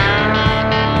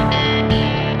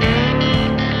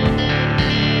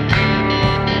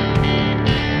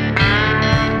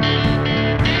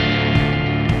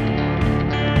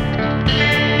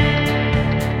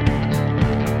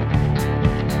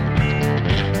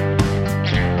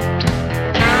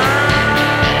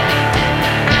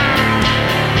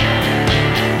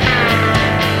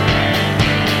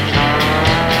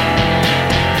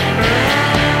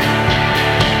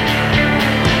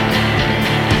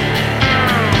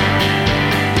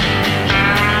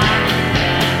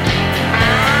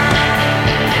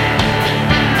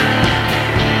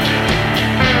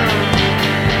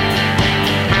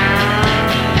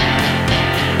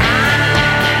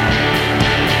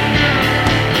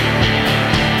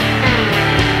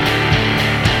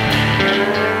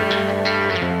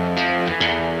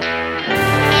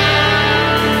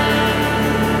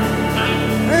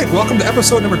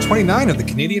episode number 29 of the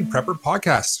Canadian Prepper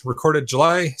Podcast, recorded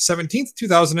July 17th,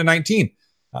 2019.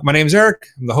 My name is Eric.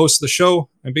 I'm the host of the show.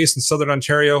 I'm based in Southern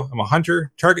Ontario. I'm a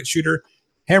hunter, target shooter,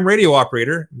 ham radio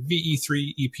operator,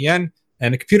 VE3 EPN,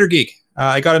 and a computer geek.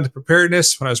 I got into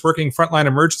preparedness when I was working frontline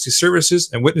emergency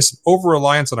services and witnessed an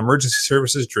over-reliance on emergency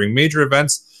services during major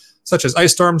events such as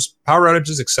ice storms, power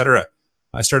outages, etc.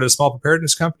 I started a small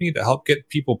preparedness company to help get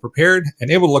people prepared and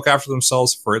able to look after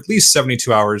themselves for at least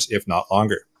 72 hours, if not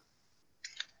longer.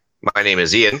 My name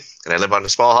is Ian, and I live on a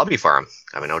small hobby farm.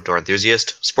 I'm an outdoor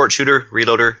enthusiast, sport shooter,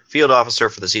 reloader, field officer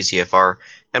for the CCFR,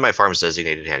 and my farm's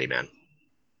designated handyman.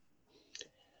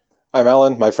 I'm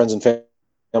Alan. My friends and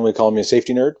family call me a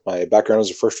safety nerd. My background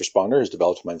as a first responder has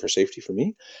developed a mind for safety for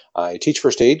me. I teach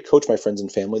first aid, coach my friends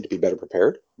and family to be better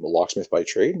prepared. I'm a locksmith by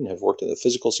trade and have worked in the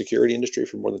physical security industry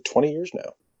for more than 20 years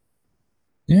now.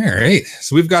 All right.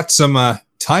 So we've got some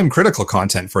time-critical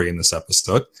content for you in this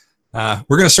episode.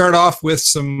 We're going to start off with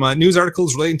some news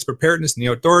articles relating to preparedness in the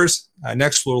outdoors.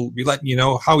 Next, we'll be letting you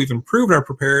know how we've improved our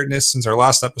preparedness since our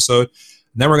last episode.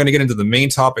 And then we're going to get into the main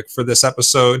topic for this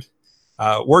episode,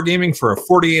 wargaming for a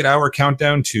 48-hour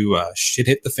countdown to shit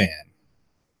hit the fan.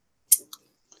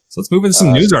 So let's move into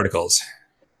some news articles.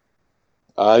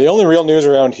 The only real news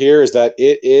around here is that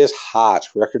it is hot.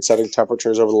 Record-setting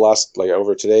temperatures over the last,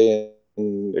 over today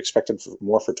and expected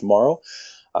more for tomorrow.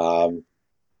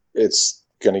 It's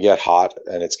going to get hot,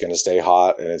 and it's going to stay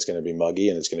hot, and it's going to be muggy,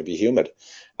 and it's going to be humid.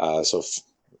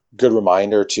 Good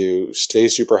reminder to stay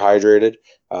super hydrated,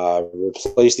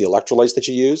 replace the electrolytes that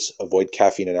you use, avoid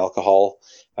caffeine and alcohol,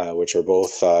 which are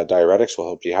both diuretics, will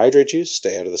help dehydrate you.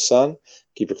 Stay out of the sun,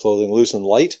 keep your clothing loose and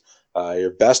light.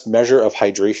 Your best measure of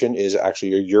hydration is actually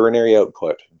your urinary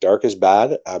output. Dark is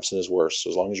bad, absent is worse. So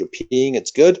as long as you're peeing,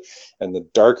 it's good, and the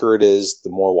darker it is,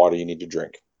 the more water you need to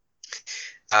drink.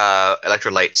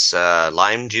 Electrolytes,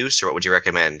 lime juice, or what would you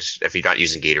recommend if you're not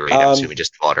using Gatorade? I'm assuming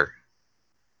just water.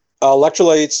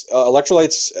 Electrolytes.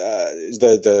 Is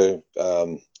the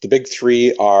big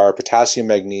three are potassium,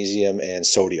 magnesium, and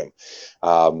sodium.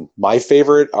 My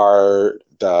favorite are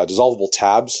dissolvable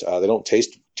tabs. They don't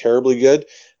taste terribly good.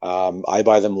 I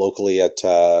buy them locally at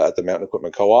the Mountain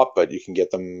Equipment Co-op, but you can get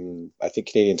them. I think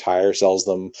Canadian Tire sells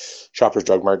them. Shoppers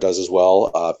Drug Mart does as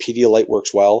well. Pedialyte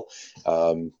works well.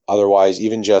 Otherwise,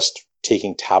 even just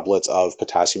taking tablets of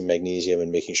potassium, magnesium,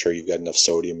 and making sure you've got enough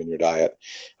sodium in your diet.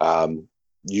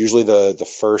 Usually, the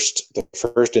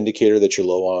first indicator that you're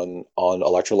low on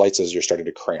electrolytes is you're starting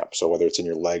to cramp. So whether it's in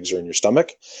your legs or in your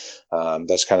stomach,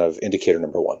 that's kind of indicator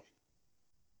number one.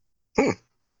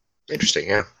 Interesting,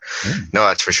 yeah. No,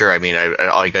 that's for sure. I mean,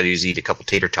 all you got to do is eat a couple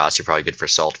tater tots. You're probably good for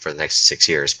salt for the next 6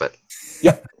 years. But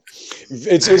yeah,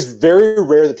 it's very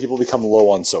rare that people become low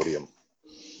on sodium.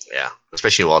 Yeah,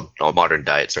 especially on modern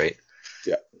diets, right?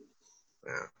 Yeah.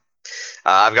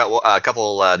 I've got a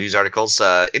couple news articles.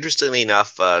 Interestingly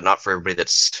enough, not for everybody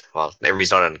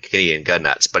everybody's not on Canadian gun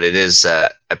nuts, but it is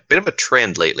a bit of a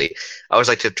trend lately. I always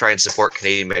like to try and support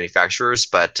Canadian manufacturers,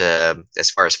 but as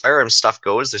far as firearms stuff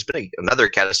goes, there's been another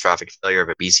catastrophic failure of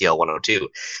a BCL 102,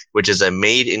 which is a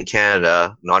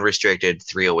made-in-Canada, non-restricted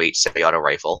 308 semi-auto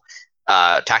rifle.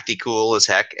 Tactical as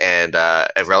heck and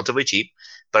relatively cheap,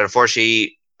 but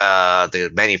unfortunately,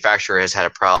 the manufacturer has had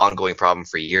an ongoing problem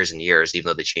for years and years, even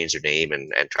though they changed their name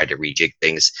and tried to rejig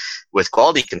things with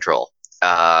quality control.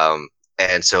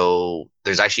 And so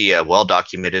there's actually a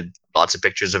well-documented, lots of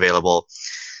pictures available,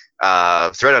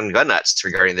 thread on Gun Nuts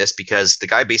regarding this, because the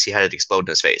guy basically had it explode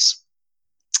in his face.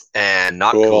 And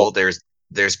not cool. There's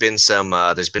been some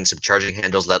charging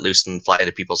handles let loose and fly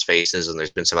into people's faces, and there's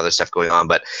been some other stuff going on.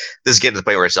 But this is getting to the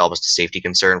point where it's almost a safety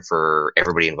concern for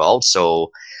everybody involved.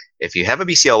 So if you have a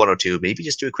BCL 102, maybe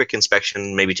just do a quick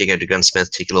inspection, maybe take it to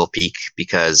Gunsmith, take a little peek,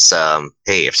 because,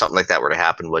 hey, if something like that were to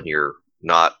happen when you're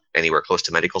not anywhere close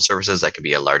to medical services, that could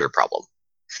be a larger problem.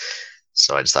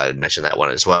 So I just thought I'd mention that one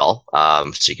as well.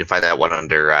 So you can find that one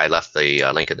under, I left the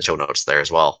link in the show notes there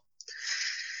as well.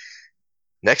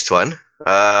 Next one,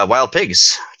 wild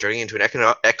pigs turning into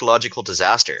an ecological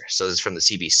disaster. So this is from the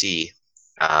CBC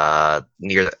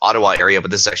near the Ottawa area, but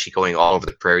this is actually going all over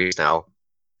the prairies now.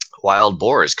 Wild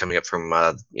boars coming up from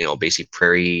basically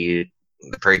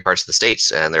the prairie parts of the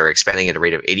states, and they're expanding at a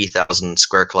rate of 80,000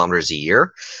 square kilometers a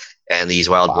year. And these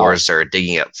wild boars are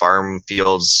digging up farm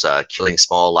fields, killing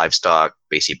small livestock,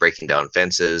 basically breaking down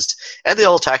fences, and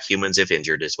they'll attack humans if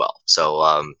injured as well.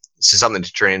 So this is something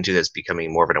to turn into that's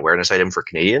becoming more of an awareness item for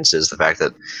Canadians, is the fact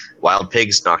that wild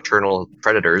pigs, nocturnal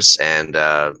predators, and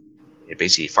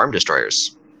basically farm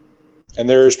destroyers. And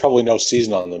there's probably no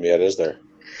season on them yet, is there?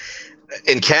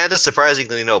 In Canada,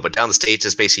 surprisingly, no, but down the States,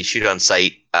 it's basically shoot on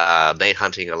sight, night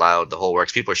hunting allowed, the whole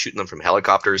works. People are shooting them from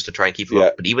helicopters to try and keep them Yeah.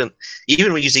 up. But even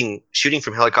when shooting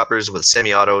from helicopters with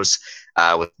semi-autos,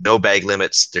 with no bag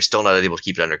limits, they're still not able to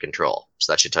keep it under control.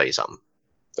 So that should tell you something.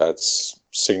 That's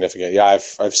significant. Yeah,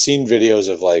 I've seen videos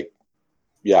of like,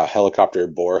 helicopter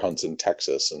boar hunts in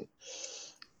Texas, and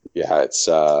yeah,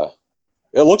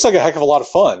 it looks like a heck of a lot of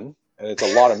fun, and it's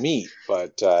a lot of meat,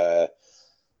 but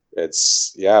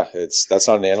that's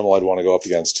not an animal I'd want to go up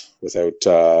against with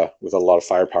a lot of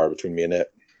firepower between me and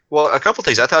it. Well, a couple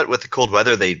things. I thought with the cold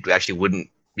weather, they actually wouldn't,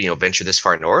 venture this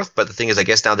far north. But the thing is, I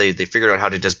guess now they figured out how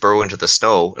to just burrow into the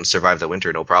snow and survive the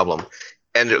winter, no problem.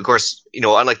 And of course,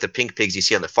 unlike the pink pigs you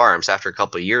see on the farms, after a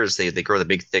couple of years, they grow the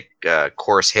big, thick,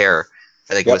 coarse hair,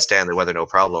 and they can withstand the weather, no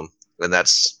problem. And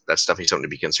that's definitely something to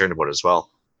be concerned about as well.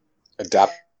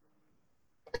 Adapt.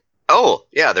 Oh,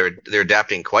 yeah, they're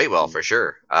adapting quite well for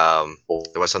sure. There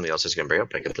was something else I was going to bring up,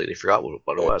 but I completely forgot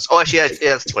what it was. Oh, actually,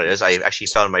 yeah, that's what it is. I actually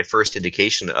found my first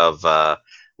indication of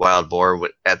wild boar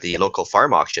at the local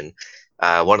farm auction.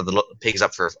 One of the pigs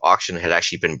up for auction had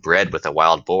actually been bred with a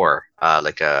wild boar,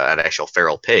 like an actual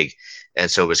feral pig,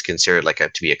 and so it was considered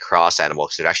to be a cross animal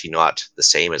because they're actually not the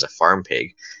same as a farm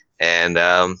pig, and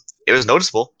it was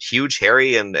noticeable, huge,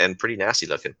 hairy, and pretty nasty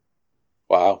looking.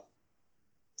 Wow.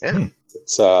 Yeah.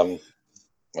 It's well,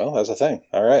 that's a thing.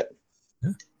 All right.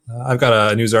 I've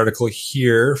got a news article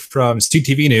here from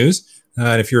CTV News.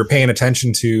 And if you were paying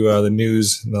attention to the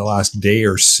news in the last day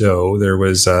or so, there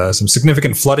was some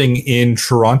significant flooding in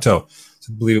Toronto.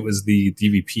 So I believe it was the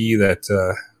DVP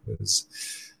that was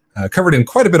covered in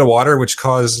quite a bit of water, which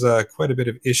caused quite a bit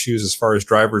of issues as far as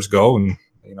drivers go. And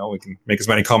we can make as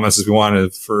many comments as we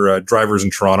wanted for drivers in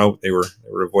Toronto. They were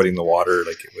avoiding the water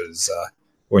like it was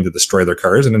going to destroy their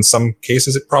cars, and in some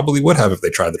cases, it probably would have if they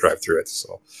tried to drive through it.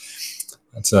 So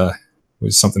that's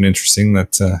was something interesting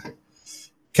that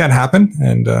can happen,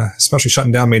 and especially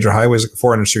shutting down major highways like the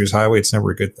 400 series highway. It's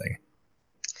never a good thing.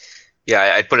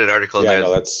 Yeah, I put an article in there.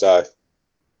 No, that's. Oh,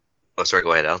 sorry.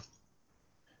 Go ahead, Al.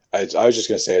 I was just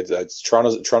going to say it's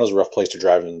Toronto's a rough place to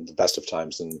drive in the best of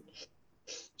times, and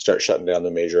start shutting down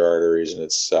the major arteries, and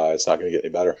it's not going to get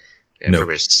any better. Yeah,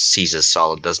 everybody sees as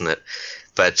solid, doesn't it?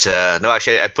 But no,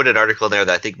 actually, I put an article in there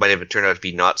that I think might have turned out to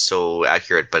be not so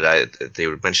accurate. But they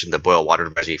mentioned the boil water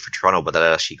advisory for Toronto, but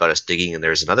that actually got us digging. And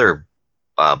there's another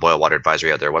boil water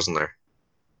advisory out there, wasn't there?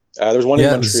 There's one in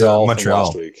Montreal from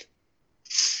last week.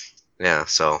 Yeah,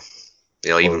 so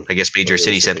even I guess major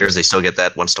city centers, they still get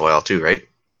that once in a while too, right?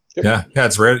 Yep. Yeah,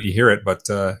 it's rare that you hear it, but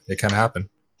it can happen.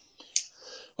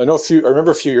 I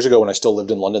remember a few years ago when I still lived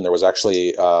in London, there was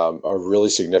actually a really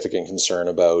significant concern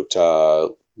about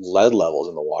lead levels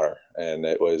in the water, and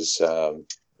it was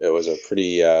a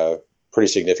pretty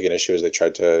significant issue as they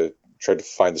tried to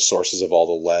find the sources of all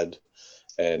the lead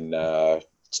and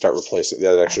start replacing. They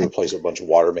had to actually replace a bunch of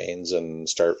water mains and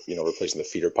start replacing the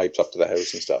feeder pipes up to the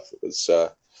house and stuff. It was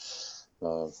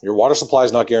your water supply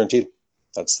is not guaranteed.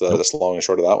 That's the long and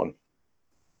short of that one.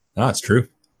 No, it's true.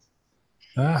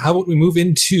 How about we move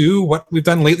into what we've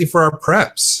done lately for our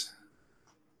preps?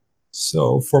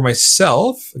 So for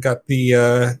myself, I got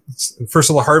the first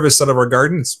little harvest out of our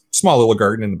garden. It's a small little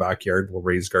garden in the backyard, little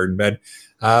raised garden bed,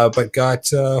 but got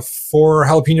 4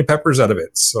 jalapeno peppers out of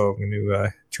it. So I'm going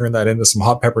to turn that into some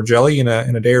hot pepper jelly in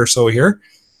a day or so here.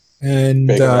 And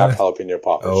bacon wrapped jalapeno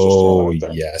poppers. Oh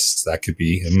yes, that could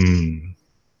be.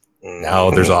 Now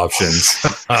there's options.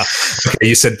 Okay,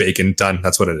 you said bacon. Done.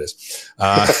 That's what it is.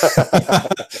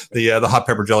 The hot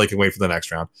pepper jelly can wait for the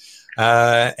next round.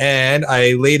 And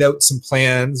I laid out some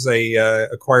plans. I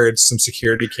acquired some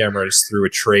security cameras through a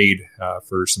trade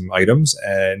for some items,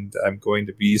 and I'm going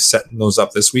to be setting those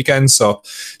up this weekend. So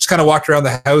just kind of walked around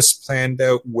the house, planned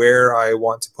out where I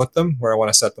want to put them, where I want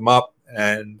to set them up,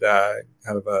 and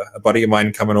have a buddy of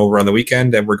mine coming over on the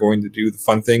weekend, and we're going to do the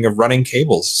fun thing of running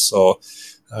cables. So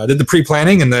did the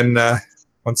pre-planning, and then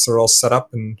once they're all set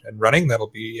up and running, that'll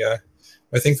be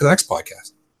my thing for the next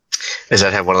podcast. Does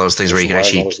that have one of those things where you can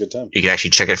actually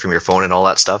check it from your phone and all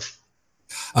that stuff?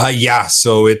 Yeah,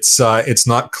 so it's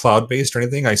not cloud-based or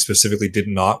anything. I specifically did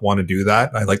not want to do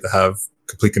that. I like to have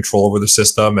complete control over the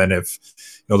system, and if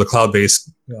the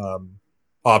cloud-based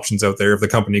options out there, if the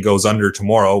company goes under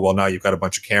tomorrow, well, now you've got a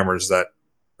bunch of cameras that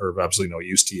are of absolutely no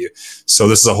use to you. So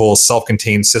this is a whole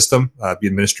self-contained system, be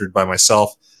administered by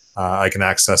myself. I can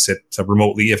access it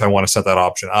remotely if I want to set that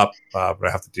option up, but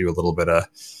I have to do a little bit of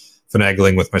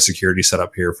finagling with my security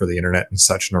setup here for the internet and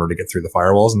such in order to get through the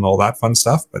firewalls and all that fun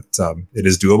stuff. But it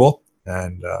is doable,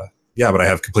 and but I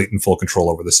have complete and full control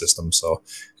over the system, so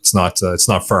it's not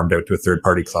farmed out to a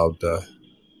third-party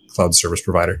cloud service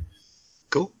provider.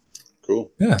 Cool.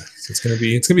 Cool. Yeah, so it's gonna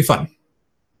be fun.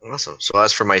 Awesome. So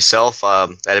as for myself, I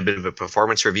had a bit of a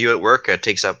performance review at work. It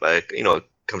takes up,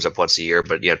 comes up once a year,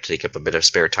 but you have to take up a bit of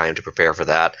spare time to prepare for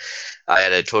that. I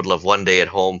had a total of 1 day at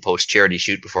home post charity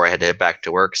shoot before I had to head back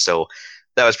to work. So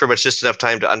that was pretty much just enough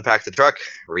time to unpack the truck,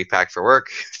 repack for work,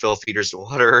 fill feeders and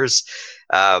waters,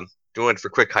 doing for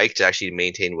a quick hike to actually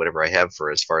maintain whatever I have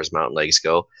for as far as mountain legs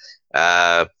go.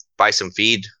 Uh, Buy some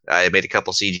feed. I made a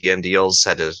couple CGN deals,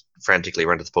 had to frantically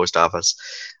run to the post office.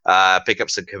 Pick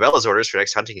up some Cabela's orders for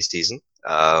next hunting season,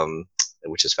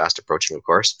 which is fast approaching, of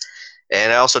course.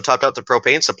 And I also topped out the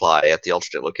propane supply at the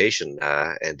alternate location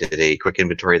and did a quick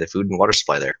inventory of the food and water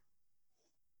supply there.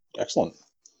 Excellent.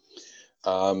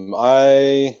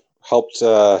 I helped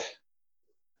a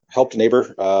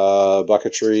neighbor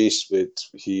bucketry.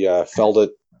 He felled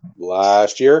it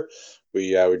last year.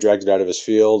 We dragged it out of his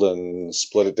field and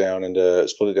split it down into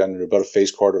about a face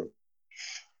cord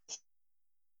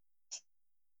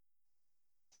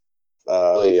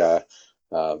of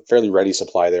fairly ready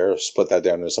supply there. Split that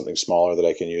down into something smaller that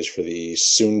I can use for the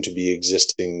soon-to-be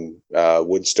existing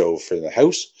wood stove for the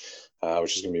house,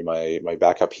 which is going to be my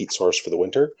backup heat source for the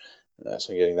winter.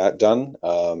 So I'm getting that done.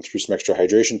 Through some extra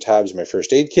hydration tabs, my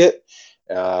first aid kit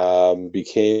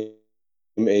became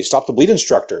a Stop the Bleed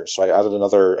instructor. So I added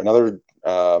another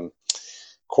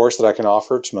course that I can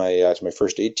offer to my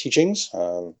first aid teachings.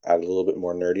 Added a little bit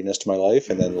more nerdiness to my life,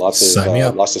 and then lots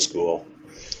of school.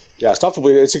 Yeah, Stop the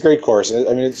Bleed. It's a great course.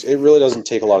 I mean, it really doesn't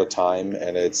take a lot of time,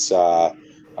 and it's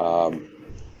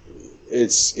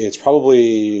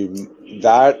probably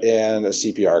that and a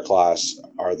CPR class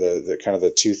are the kind of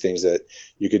the two things that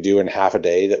you could do in half a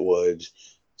day that would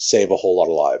save a whole lot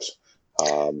of lives.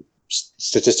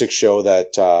 Statistics show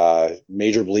that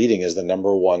major bleeding is the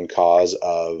number one cause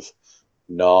of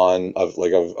non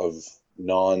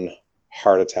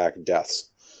heart attack deaths.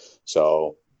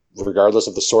 So regardless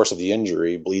of the source of the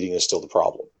injury, bleeding is still the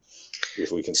problem.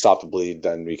 If we can stop the bleed,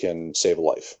 then we can save a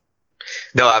life.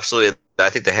 No, absolutely. I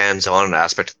think the hands-on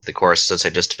aspect of the course, since I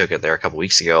just took it there a couple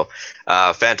weeks ago,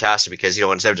 fantastic, because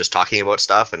instead of just talking about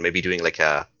stuff and maybe doing like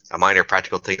a minor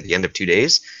practical thing at the end of 2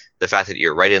 days, the fact that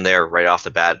you're right in there right off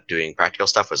the bat doing practical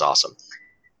stuff was awesome.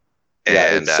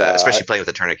 And especially playing with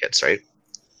the tourniquets, right?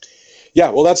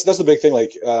 Yeah, well, that's the big thing.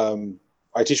 Like,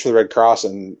 I teach for the Red Cross,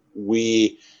 and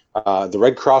the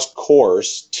Red Cross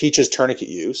course teaches tourniquet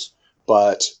use,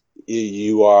 but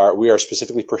we are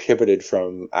specifically prohibited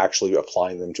from actually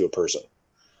applying them to a person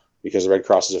because the Red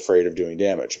Cross is afraid of doing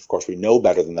damage. Of course, we know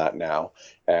better than that now.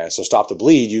 So Stop the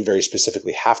Bleed, you very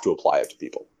specifically have to apply it to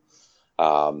people.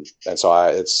 And so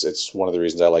it's one of the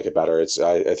reasons I like it better. I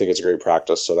think it's a great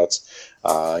practice. So that's,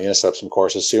 I'm going to set up some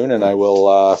courses soon, and I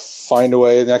will find a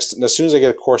way as soon as I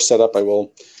get a course set up, I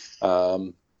will,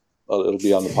 it'll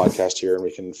be on the podcast here, and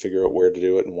we can figure out where to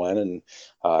do it and when. And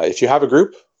if you have a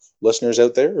group, listeners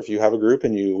out there, if you have a group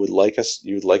and you would like us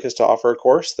to offer a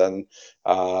course, then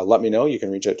let me know. You can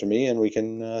reach out to me, and we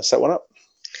can set one up.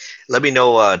 Let me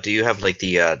know. Do you have like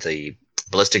the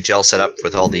ballistic gel set up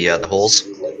with all the holes?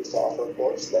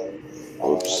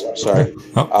 Oops, sorry.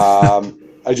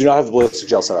 I do not have the ballistic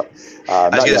gel set up. I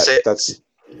was going to say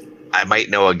I might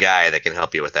know a guy that can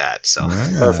help you with that. So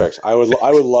perfect. I would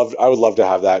love to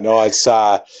have that. No, it's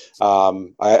I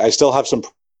still have some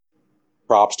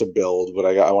props to build, but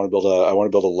I want to build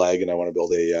a leg, and I want to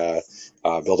build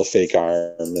a fake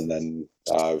arm, and then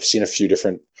I've seen a few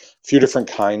different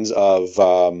kinds of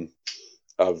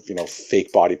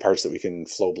fake body parts that we can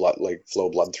flow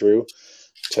blood through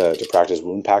to practice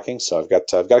wound packing. So I've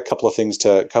got a couple of things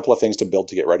to build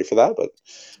to get ready for that. But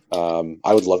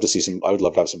I would love to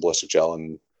have some ballistic gel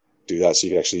and do that, so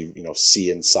you can actually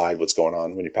see inside what's going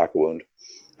on when you pack a wound.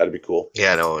 That'd be cool.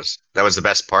 Yeah, no, that was the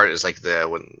best part. Is like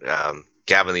when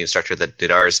Gavin, the instructor that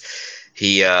did ours,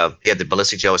 he had the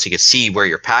ballistic gel so you could see where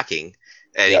you're packing,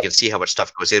 and you can see how much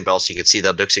stuff goes in, but also you can see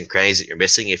the nooks and crannies that you're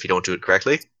missing if you don't do it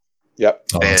correctly. Yep.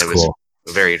 Oh, and that's it was cool.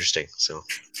 Very interesting. So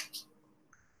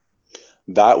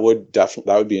that would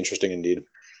be interesting indeed.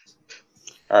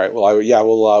 All right. Well,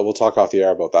 we'll talk off the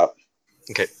air about that.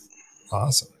 Okay.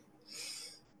 Awesome.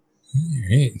 All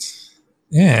right.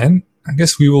 And I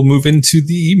guess we will move into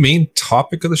the main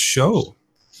topic of the show. All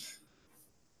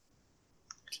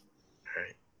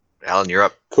right. Alan, you're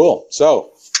up. Cool.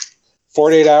 So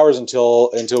 48 hours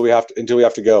until we have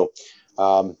to go.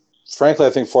 Frankly, I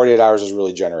think 48 hours is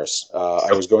really generous.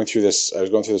 I was going through this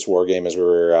war game as we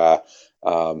were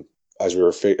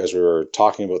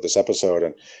talking about this episode,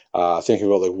 and thinking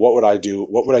about like what would I do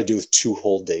with 2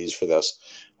 whole days for this.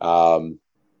 And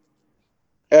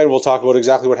we'll talk about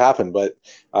exactly what happened. But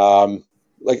I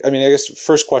guess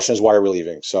first question is, why are we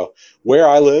leaving? So where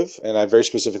I live, and I very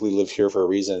specifically live here for a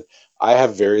reason, I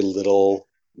have very little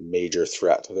major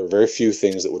threat. There are very few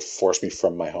things that would force me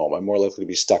from my home. I'm more likely to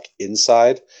be stuck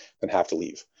inside than have to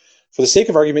leave. For the sake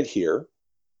of argument here,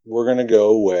 we're going to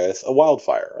go with a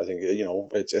wildfire. I think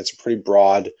it's a pretty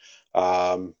broad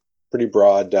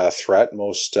threat.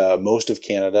 Most of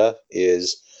Canada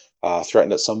is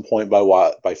threatened at some point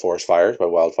by forest fires, by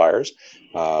wildfires,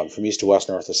 from east to west,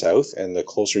 north to south. And the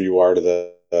closer you are to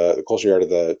the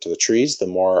trees, the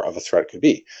more of a threat it could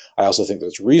be. I also think that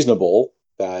it's reasonable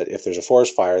that if there's a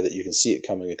forest fire, that you can see it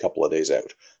coming a couple of days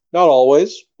out. Not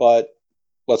always, but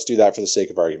let's do that for the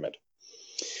sake of argument.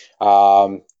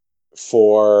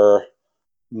 For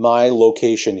my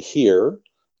location here,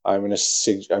 I'm going to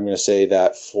say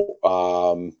that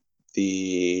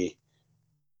the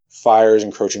fire is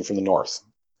encroaching from the north.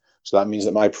 So that means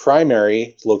that my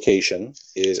primary location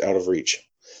is out of reach.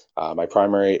 My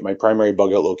primary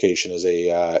bug out location is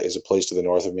a place to the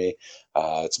north of me.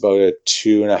 It's about a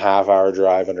 2.5 hour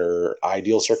drive under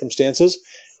ideal circumstances,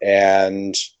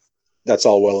 and that's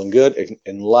all well and good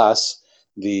unless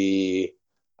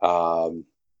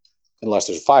there's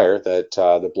a fire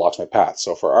that blocks my path.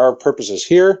 So for our purposes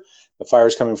here, the fire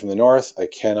is coming from the north. I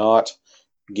cannot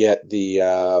get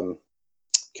to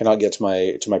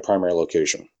my primary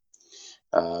location.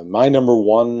 My number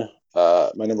one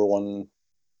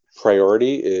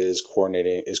priority is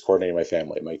coordinating my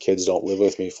family. My kids don't live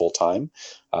with me full time,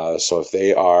 so if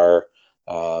they are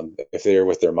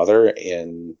with their mother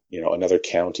in another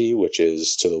county, which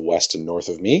is to the west and north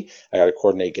of me, I got to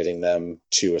coordinate getting them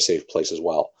to a safe place as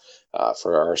well.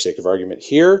 For our sake of argument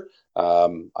here,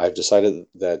 I've decided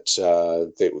that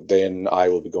they and I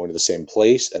will be going to the same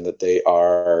place, and that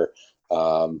they're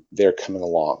coming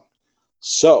along.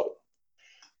 So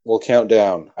we'll count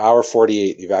down. Hour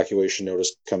 48, the evacuation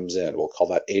notice comes in. We'll call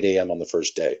that 8 a.m. on the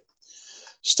first day.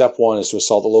 Step one is to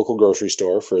assault the local grocery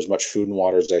store for as much food and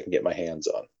water as I can get my hands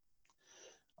on.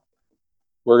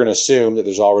 We're going to assume that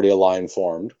there's already a line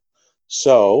formed.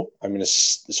 So I can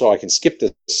skip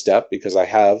this step because I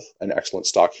have an excellent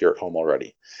stock here at home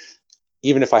already.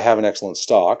 Even if I have an excellent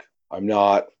stock, I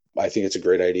think it's a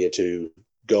great idea to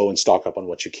go and stock up on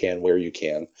what you can, where you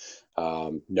can,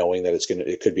 knowing that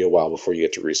it could be a while before you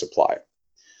get to resupply.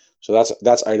 So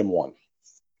that's item one.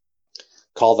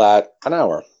 Call that an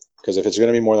hour, because if it's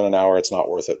going to be more than an hour, it's not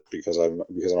worth it because I'm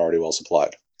already well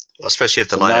supplied. Well, especially if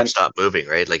the lineup's not moving,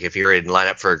 right? Like if you're in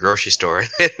lineup for a grocery store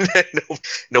and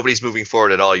nobody's moving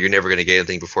forward at all, you're never going to get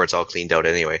anything before it's all cleaned out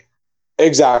anyway.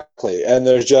 Exactly, and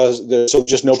there's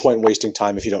just no point in wasting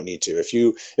time if you don't need to. If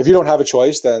you don't have a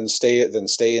choice, then stay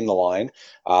in the line.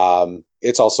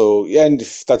 It's also, and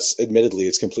that's admittedly,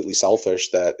 it's completely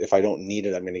selfish that if I don't need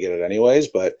it, I'm going to get it anyways.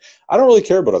 But I don't really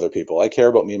care about other people. I care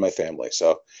about me and my family.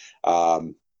 So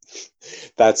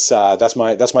that's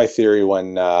my theory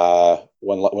when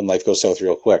life goes south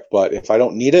real quick. But if I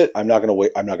don't need it, I'm not going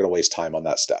to waste time on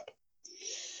that step.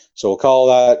 So we'll call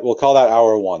that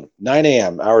hour 1. 9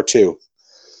 a.m. hour 2,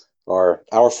 or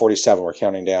hour 47. We're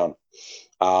counting down.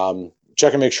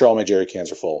 Check and make sure all my jerry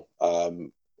cans are full.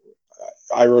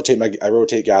 I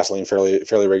rotate gasoline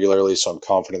fairly regularly, so I'm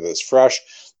confident that it's fresh.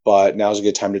 But now's a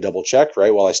good time to double check,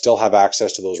 right? While I still have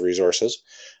access to those resources,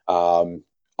 all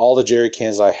the jerry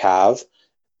cans I have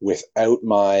without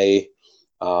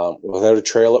a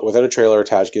trailer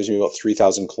attached gives me about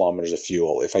 3,000 kilometers of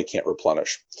fuel if I can't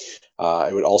replenish.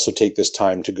 I would also take this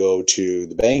time to go to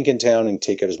the bank in town and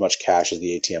take out as much cash as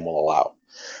the ATM will allow.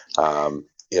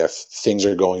 If things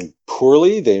are going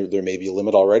poorly, there may be a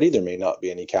limit already. There may not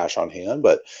be any cash on hand,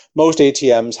 but most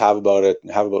ATMs have about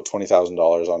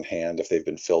 $20,000 on hand if they've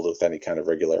been filled with any kind of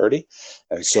regularity.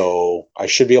 And so I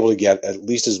should be able to get at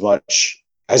least as much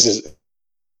as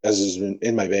is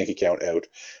in my bank account out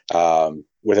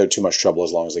without too much trouble,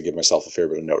 as long as I give myself a fair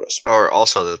bit of notice. Or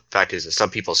also the fact is that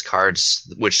some people's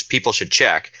cards, which people should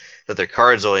check, that their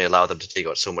cards only allow them to take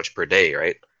out so much per day,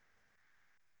 right?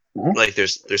 Mm-hmm. Like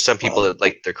there's some people that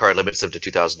like their card limits them to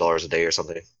 $2,000 a day or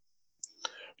something.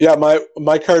 Yeah, my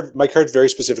card very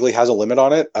specifically has a limit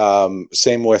on it.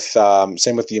 Same with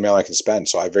the amount I can spend.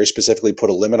 So I very specifically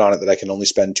put a limit on it that I can only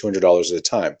spend $200 at a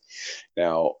time.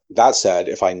 Now, that said,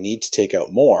 if I need to take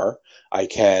out more, I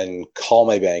can call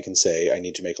my bank and say I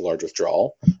need to make a large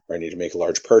withdrawal or I need to make a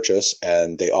large purchase,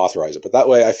 and they authorize it. But that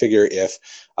way, I figure if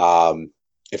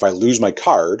I lose my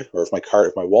card, or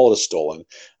if my wallet is stolen,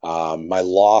 my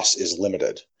loss is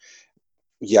limited.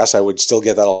 Yes, I would still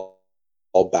get that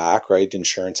all back, right?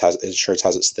 Insurance has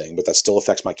its thing, but that still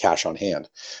affects my cash on hand.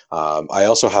 I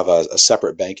also have a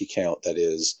separate bank account that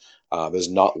is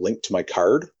not linked to my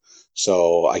card,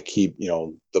 so I keep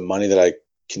the money that I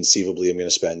conceivably am going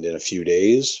to spend in a few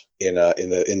days in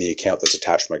the account that's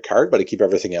attached to my card, but I keep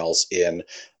everything else in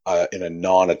a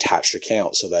non-attached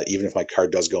account, so that even if my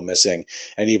card does go missing,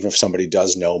 and even if somebody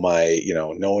does know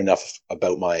know enough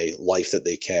about my life that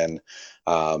they can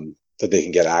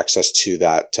get access to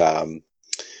that,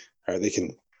 or they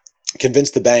can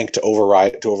convince the bank to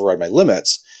override my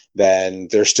limits, then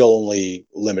they're still only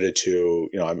limited to,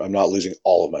 I'm not losing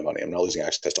all of my money. I'm not losing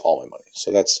access to all my money.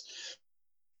 So that's,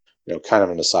 kind of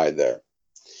an aside there.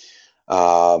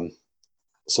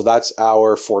 So that's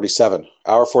hour 47.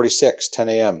 Hour 46, 10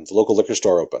 a.m., the local liquor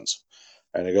store opens.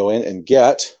 And I go in and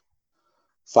get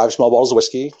 5 small bottles of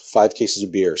whiskey, 5 cases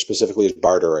of beer, specifically as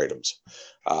barter items.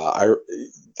 I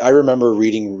remember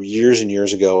reading years and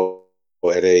years ago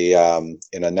at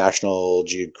in a National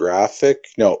Geographic,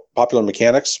 Popular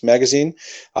Mechanics magazine.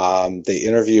 They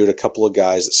interviewed a couple of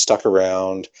guys that stuck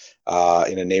around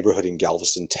in a neighborhood in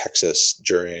Galveston, Texas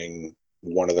during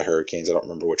one of the hurricanes. I don't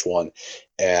remember which one.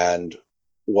 And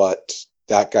what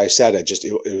that guy said,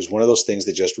 it was one of those things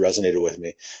that just resonated with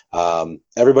me.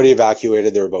 Everybody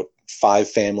evacuated. There were about 5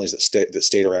 families that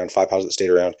stayed around, 5 houses that stayed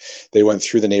around. They went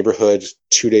through the neighborhood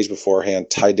 2 days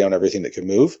beforehand, tied down everything that could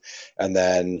move, and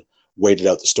then waited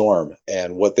out the storm.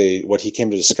 And what he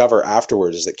came to discover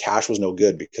afterwards is that cash was no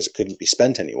good because it couldn't be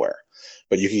spent anywhere,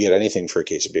 but you could get anything for a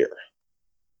case of beer.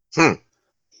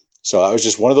 So it was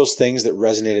just one of those things that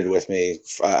resonated with me.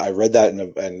 I read that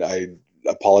and I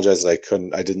apologize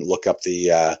that I didn't look up the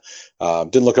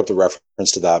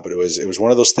reference to that, but it was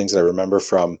one of those things that I remember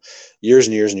from years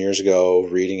and years and years ago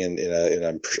reading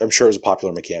I'm sure it was a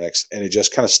Popular Mechanics, and it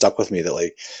just kind of stuck with me that,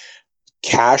 like,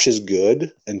 cash is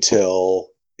good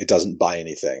until it doesn't buy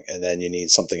anything, and then you need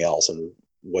something else. And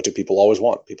what do people always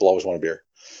want? People always want a beer,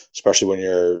 especially when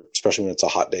it's a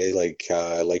hot day like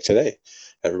today.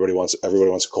 Everybody wants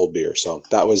a cold beer. So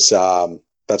that was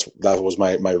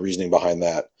my reasoning behind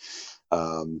that.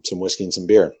 Some whiskey and some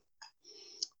beer.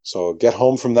 So get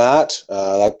home from that.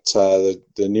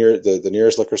 The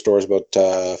nearest liquor store is about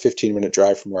a 15-minute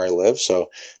drive from where I live. So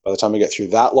by the time I get through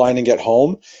that line and get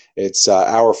home, it's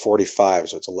hour 45.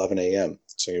 So it's 11 a.m.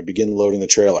 So you begin loading the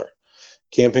trailer.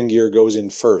 Camping gear goes in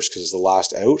first because it's the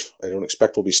last out. I don't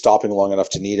expect we'll be stopping long enough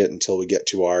to need it until we get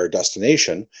to our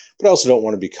destination, but I also don't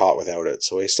want to be caught without it.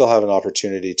 So we still have an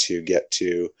opportunity to get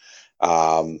to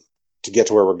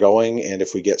where we're going, and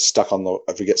if we get stuck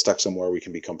somewhere, we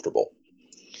can be comfortable.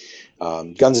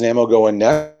 Guns and ammo go in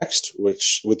next,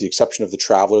 which, with the exception of the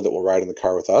traveler that will ride in the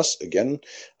car with us. Again,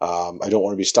 I don't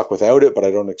want to be stuck without it, but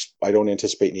I don't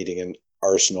anticipate needing an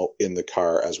arsenal in the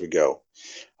car as we go.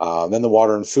 Then the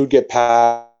water and food get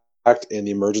packed in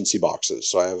the emergency boxes.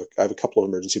 So I have a couple of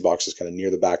emergency boxes kind of near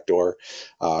the back door,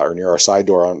 or near our side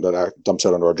door that dumps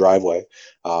out onto our driveway.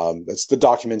 That's the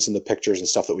documents and the pictures and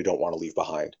stuff that we don't want to leave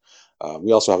behind.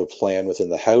 We also have a plan within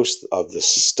the house of the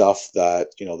stuff that,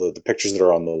 the pictures that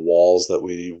are on the walls that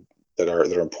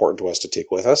are important to us to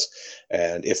take with us.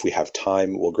 And if we have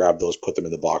time, we'll grab those, put them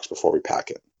in the box before we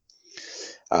pack it.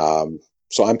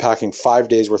 So I'm packing 5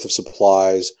 days worth of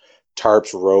supplies,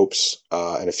 tarps, ropes,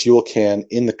 and a fuel can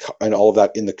and all of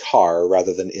that in the car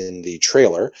rather than in the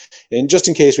trailer. And just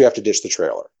in case we have to ditch the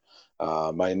trailer.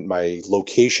 My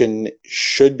location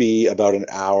should be about an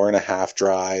hour and a half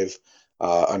drive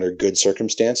under good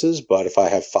circumstances. But if I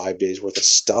have 5 days worth of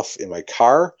stuff in my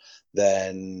car,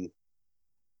 then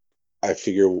I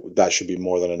figure that should be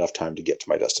more than enough time to get to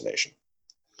my destination.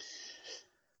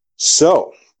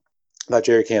 So that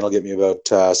jerry can will get me about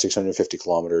 650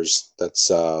 kilometers. That's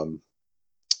more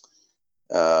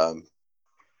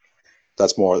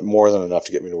than enough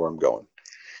to get me to where I'm going.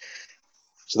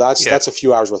 So that's a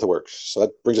few hours worth of work. So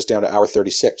that brings us down to hour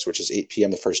 36, which is 8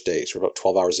 p.m. the first day. So we're about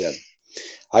 12 hours in.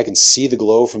 I can see the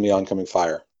glow from the oncoming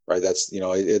fire. Right. That's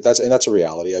a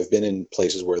reality. I've been in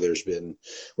places where there've been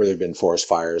forest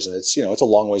fires, and it's a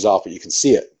long ways off, but you can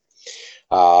see it.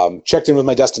 Checked in with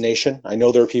my destination. I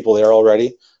know there are people there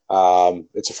already.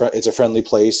 It's a friendly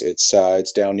place. It's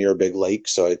down near a big lake,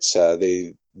 so it's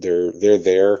they're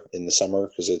there in the summer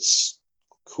because it's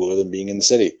cooler than being in the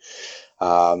city.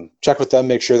 Check with them,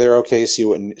 make sure they're okay, see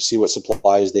what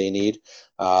supplies they need.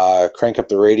 Crank up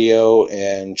the radio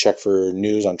and check for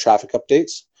news on traffic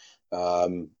updates.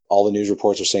 All the news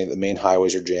reports are saying that the main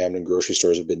highways are jammed and grocery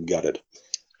stores have been gutted.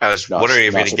 I was wondering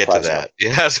if you're going to get to that.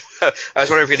 Yes, I was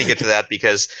wondering if you're going to get to that,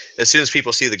 because as soon as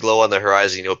people see the glow on the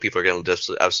horizon, people are going to just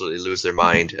absolutely lose their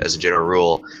mind. As a general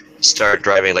rule, start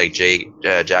driving like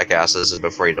jackasses, and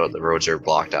before you know it, the roads are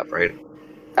blocked up. Right?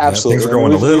 Absolutely, things are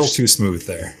going a little too smooth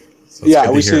there. So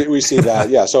we see that.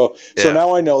 Yeah, so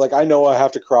now I know. I know I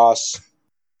have to cross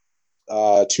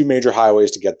 2 major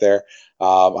highways to get there.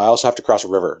 I also have to cross a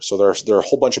river. So there are a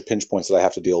whole bunch of pinch points that I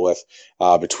have to deal with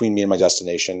between me and my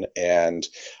destination, and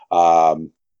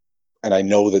I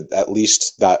know that at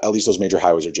least those major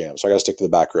highways are jammed. So I got to stick to the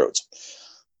back roads.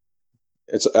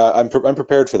 I'm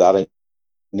prepared for that. I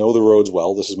know the roads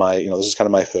well. This is kind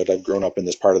of my hood. I've grown up in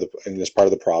this part of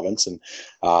the province, and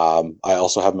I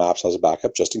also have maps as a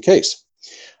backup just in case.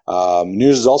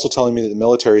 News is also telling me that the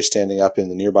military is standing up in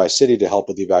the nearby city to help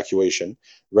with the evacuation.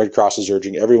 The Red Cross is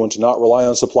urging everyone to not rely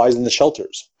on supplies in the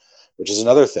shelters, which is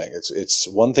another thing. It's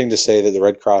one thing to say that the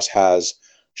Red Cross has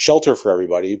shelter for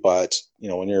everybody, but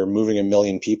when you're moving 1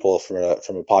 million people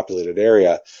from a populated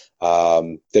area,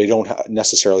 they don't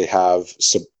necessarily have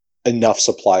enough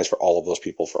supplies for all of those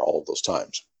people for all of those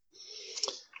times.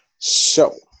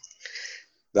 So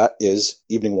that is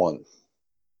evening one.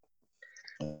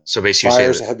 So basically,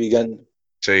 fires have begun.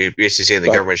 So you're basically saying the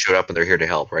government showed up and they're here to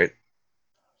help, right?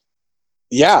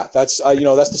 Yeah, that's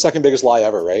that's the second biggest lie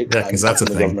ever, right? Yeah, because that's the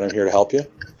thing. Government, I'm here to help you.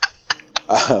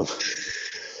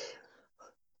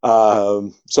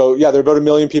 So yeah, there are about 1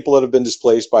 million people that have been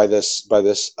displaced by this,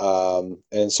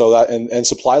 and so that and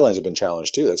supply lines have been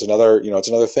challenged too. That's another, it's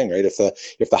another thing, right? If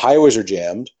the highways are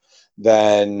jammed,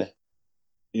 then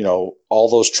all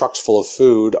those trucks full of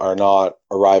food are not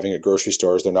arriving at grocery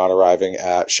stores. They're not arriving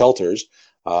at shelters.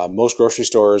 Most grocery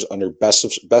stores, under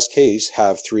best case,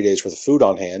 have 3 days worth of food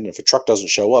on hand. And if a truck doesn't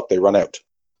show up, they run out.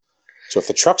 So if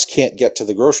the trucks can't get to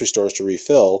the grocery stores to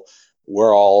refill,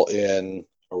 we're all in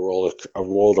a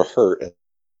world of hurt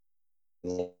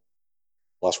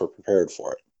unless we're prepared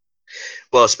for it.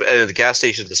 Well, the gas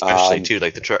stations especially too.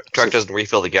 Like the truck doesn't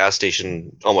refill the gas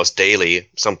station almost daily.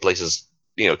 Some places,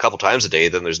 a couple times a day.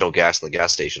 Then there's no gas in the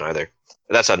gas station either.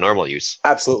 And that's on normal use.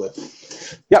 Absolutely.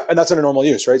 Yeah, and that's under normal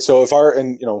use, right? So if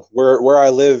where I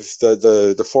live,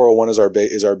 the 401 is our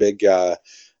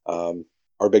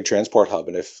big transport hub,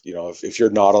 and if you're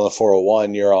not on the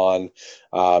 401, you're on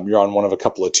one of a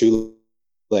couple of two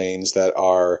lanes that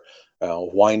are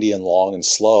windy and long and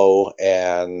slow,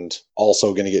 and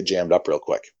also going to get jammed up real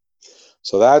quick.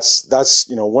 So that's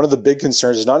one of the big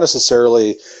concerns is not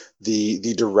necessarily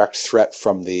the direct threat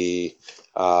from the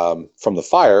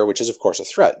fire, which is of course a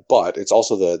threat, but it's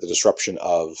also the disruption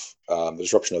of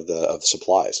the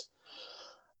supplies.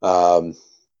 So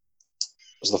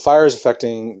the fire is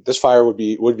affecting. This fire would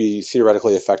be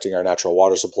theoretically affecting our natural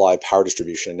water supply, power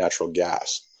distribution, and natural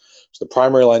gas. So the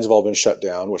primary lines have all been shut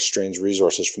down, which strains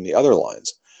resources from the other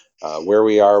lines. Where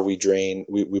we are, we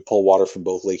pull water from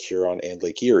both Lake Huron and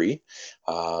Lake Erie.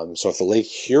 So if the Lake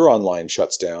Huron line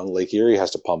shuts down, Lake Erie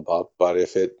has to pump up. But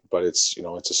it's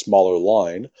a smaller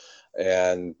line,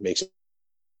 and makes it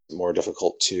more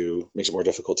difficult to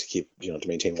keep to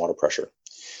maintain water pressure.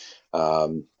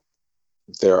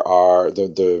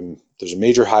 There's a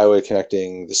major highway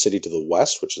connecting the city to the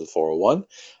west, which is the 401,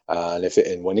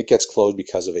 and when it gets closed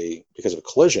because of a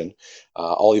collision,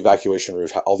 all the evacuation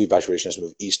has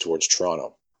moved east towards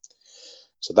Toronto.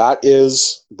 So that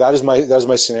is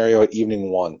my scenario at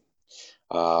evening one.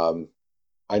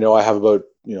 I know I have about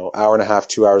hour and a half,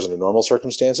 2 hours under normal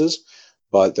circumstances,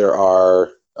 but there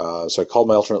are. So I called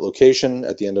my alternate location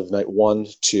at the end of night one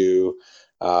to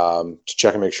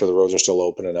check and make sure the roads are still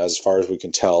open, and as far as we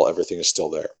can tell, everything is still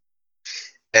there.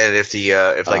 And if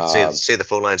say the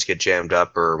phone lines get jammed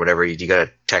up or whatever, you got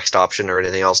a text option or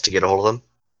anything else to get a hold of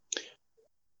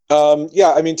them?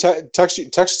 Yeah, I mean, text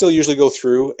still usually go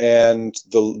through, and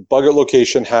the Bugger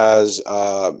location has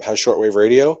shortwave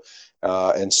radio,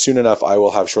 and soon enough I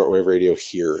will have shortwave radio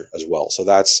here as well. So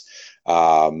that's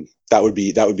that would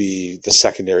be the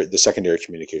secondary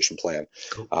communication plan.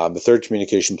 Cool. The third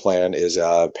communication plan is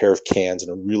a pair of cans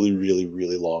and a really, really,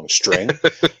 really long string,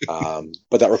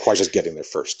 but that requires us getting there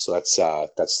first. So that's our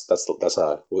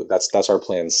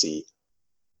plan C.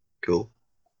 Cool.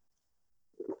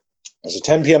 So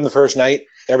 10 p.m. the first night,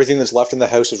 everything that's left in the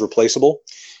house is replaceable.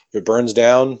 If it burns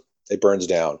down, it burns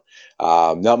down.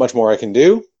 Not much more I can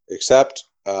do except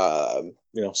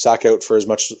sack out for as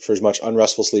much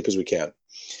unrestful sleep as we can.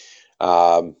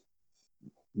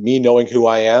 Me knowing who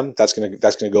I am, that's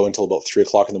gonna go until about 3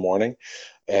 o'clock in the morning,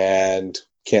 and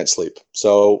can't sleep.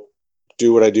 So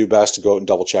do what I do best to go out and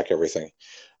double check everything.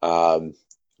 The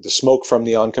smoke from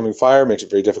the oncoming fire makes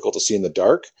it very difficult to see in the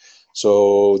dark.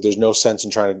 So there's no sense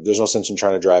in trying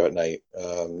to drive at night,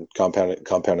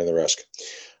 compounding the risk.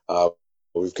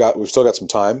 We've still got some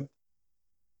time,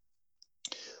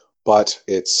 but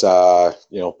it's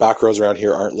back roads around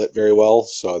here aren't lit very well,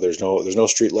 so there's no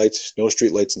street lights. No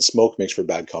street lights and smoke makes for a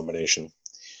bad combination.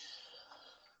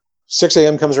 6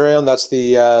 a.m. comes around. That's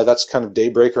kind of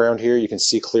daybreak around here. You can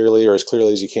see clearly, or as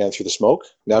clearly as you can, through the smoke.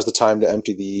 Now's the time to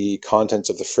empty the contents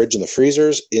of the fridge and the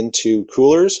freezers into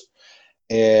coolers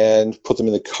and put them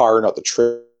in the car, not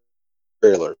the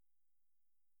trailer.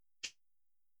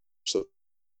 So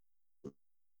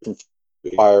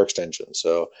fire extension.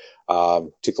 So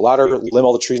take the ladder, limb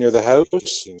all the trees near the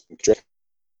house.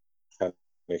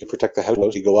 You can protect the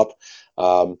house. You go up.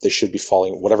 They should be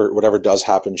falling. Whatever does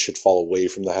happen should fall away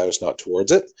from the house, not towards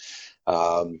it.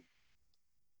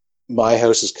 My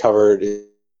house is covered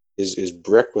is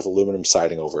brick with aluminum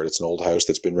siding over it. It's an old house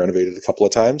that's been renovated a couple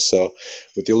of times. So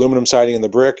with the aluminum siding and the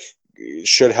brick, it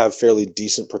should have fairly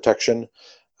decent protection.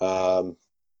 But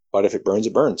if it burns,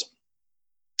 it burns.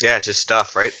 Yeah, just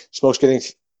stuff, right? Smoke's getting.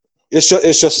 It's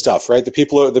just stuff, right? The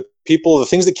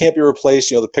things that can't be replaced.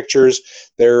 The pictures,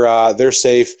 they're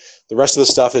safe. The rest of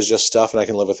the stuff is just stuff, and I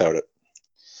can live without it.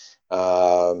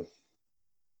 So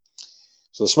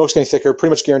the smoke's getting thicker.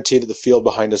 Pretty much guaranteed that the field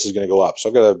behind us is going to go up. So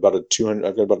I've got about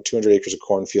 200 acres of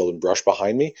cornfield and brush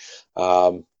behind me.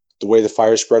 The way the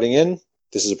fire is spreading in,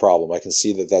 this is a problem. I can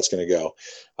see that that's going to go.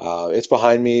 It's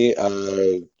behind me,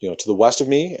 to the west of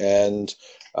me, and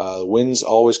the winds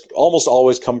almost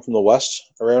always come from the west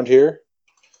around here.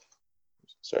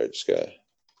 Sorry, just gotta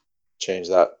change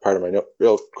that part of my note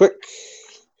real quick.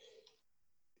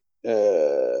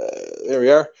 There we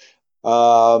are.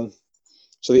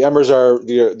 So the embers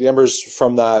the embers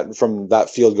from that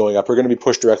field going up are going to be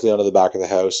pushed directly onto the back of the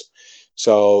house.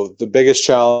 So the biggest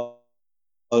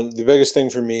thing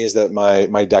for me is that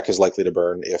my deck is likely to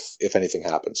burn if anything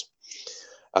happens.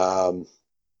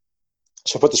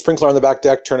 So put the sprinkler on the back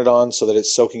deck, turn it on so that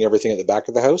it's soaking everything at the back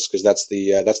of the house, because that's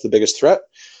the biggest threat.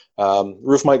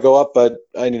 Roof might go up, but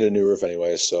I need a new roof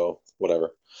anyway, so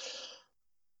whatever.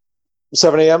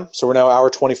 7 a.m. So we're now hour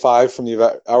 25 from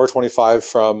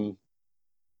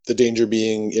the danger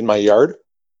being in my yard.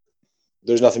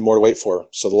 There's nothing more to wait for.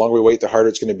 So the longer we wait, the harder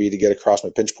it's going to be to get across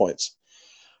my pinch points.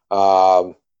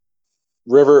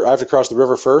 River. I have to cross the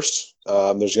river first.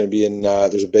 There's going to be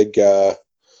there's a big.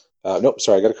 Nope,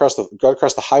 sorry. I got to cross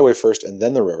the highway first, and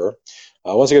then the river.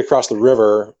 Once I get across the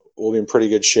river, we'll be in pretty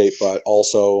good shape, but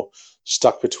also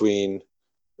stuck between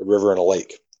a river and a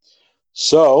lake.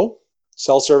 So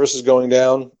cell service is going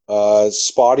down. It's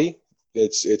spotty.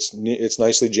 It's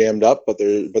nicely jammed up, but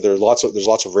there's lots of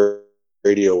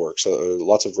radio work, so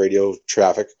lots of radio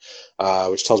traffic,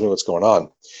 which tells me what's going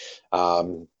on.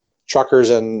 Truckers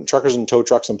and tow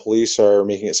trucks and police are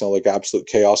making it sound like absolute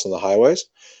chaos on the highways.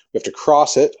 We have to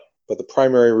cross it, but the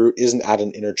primary route isn't at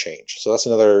an interchange. So that's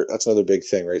another big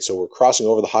thing, right? So we're crossing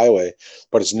over the highway,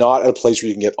 but it's not at a place where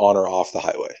you can get on or off the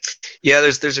highway. Yeah,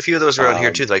 there's a few of those around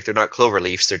here too. Like, they're not clover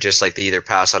leafs; they're just like they either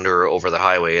pass under or over the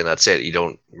highway, and that's it. You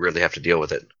don't really have to deal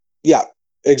with it. Yeah,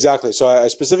 exactly. So I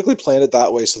specifically planned it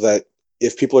that way so that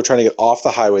if people are trying to get off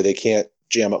the highway, they can't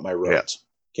jam up my roads.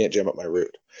 Yeah. Can't jam up my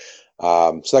route.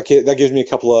 So that gives me a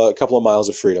couple of miles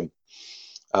of freedom.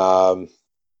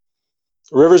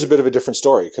 River's a bit of a different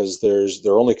story because there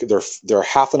are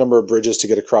half the number of bridges to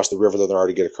get across the river than there are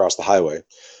to get across the highway,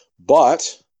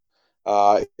 but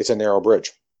it's a narrow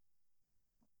bridge.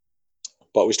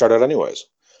 But we start out anyways.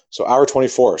 So hour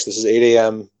 24. So this is 8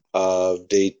 a.m. of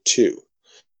day 2.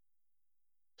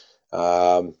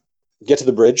 Get to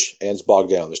the bridge and it's bogged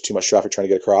down. There's too much traffic trying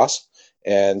to get across,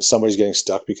 and somebody's getting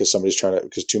stuck because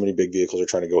too many big vehicles are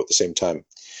trying to go at the same time.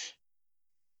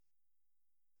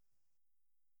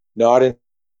 Not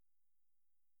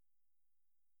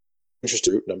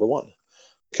interested. Route number 1.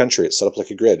 Country, it's set up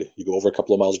like a grid. You go over a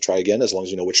couple of miles to try again, as long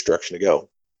as you know which direction to go.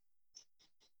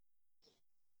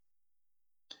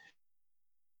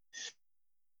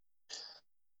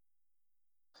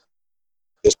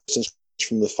 Distance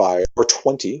from the fire, or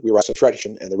 20, we were at the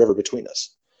direction and the river between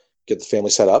us. Get the family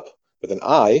set up, but then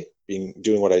I,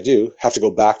 doing what I do, have to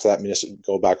go back to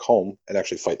go back home and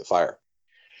actually fight the fire.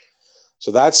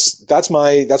 So that's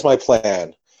my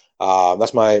plan.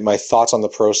 That's my thoughts on the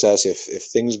process. If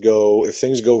things go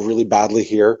really badly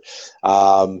here,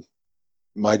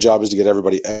 my job is to get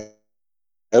everybody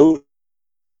out,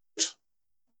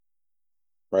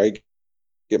 right?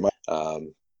 Get my.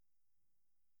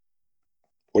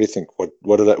 What do you think?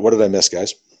 What did I miss,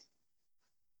 guys?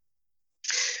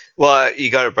 Well,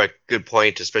 you got a good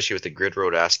point, especially with the grid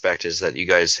road aspect, is that you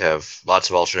guys have lots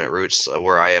of alternate routes.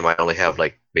 Where I am, I only have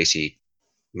like basically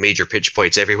major pinch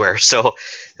points everywhere. So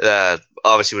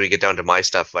obviously when you get down to my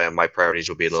stuff, my priorities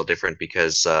will be a little different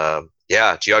because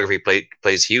geography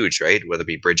plays huge, right? Whether it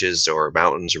be bridges or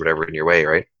mountains or whatever in your way,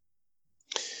 right?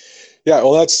 Yeah,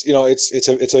 well, that's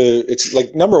it's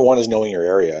like number 1 is knowing your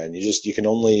area, and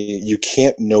you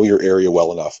can't know your area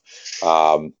well enough.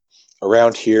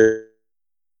 around here,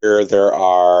 there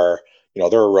are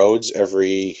roads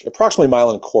every approximately mile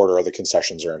and a quarter of the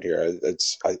concessions around here.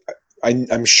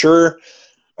 I'm sure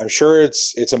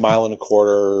it's a mile and a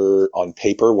quarter on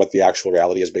paper. What the actual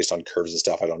reality is based on curves and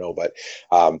stuff, I don't know. But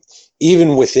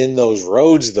even within those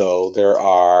roads, though, there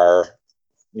are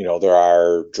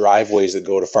driveways that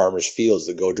go to farmers' fields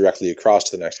that go directly across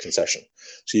to the next concession.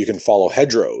 So you can follow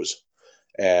hedgerows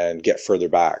and get further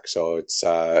back. So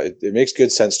it makes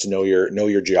good sense to know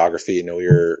your geography, know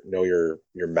your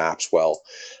maps well,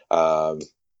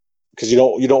 because you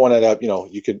don't want to end up,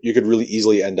 you could really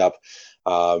easily end up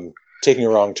taking a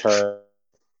wrong turn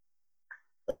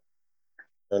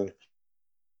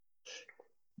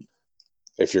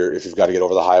if you've got to get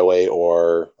over the highway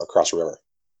or across a river.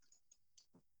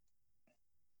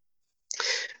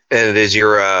 And is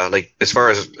your like, as far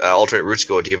as alternate routes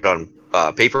go, do you have it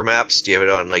on paper maps? Do you have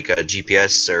it on like a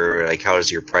GPS, or like how is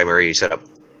your primary setup?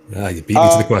 You beat me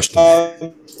to the question.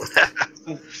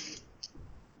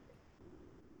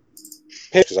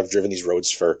 Because I've driven these roads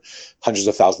for hundreds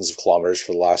of thousands of kilometers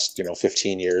for the last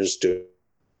 15 years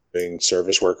doing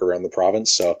service work around the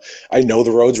province, so I know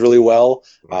the roads really well.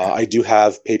 I do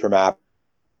have paper maps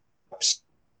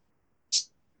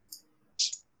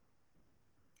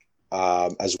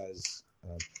as well as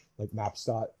like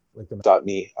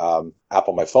Maps.me app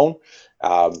on my phone,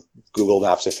 Google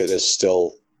Maps if it is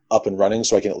still up and running,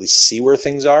 so I can at least see where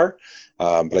things are.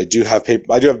 But I do have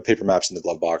paper maps in the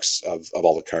glove box of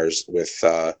all the cars with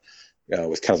kind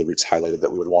of the routes highlighted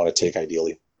that we would want to take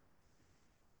ideally.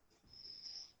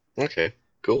 Okay,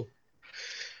 cool.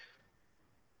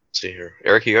 Let's see here,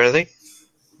 Eric, you got anything?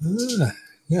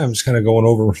 Yeah, I'm just kind of going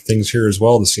over things here as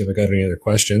well to see if I got any other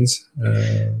questions.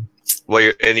 Well,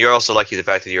 you're also lucky the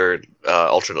fact that your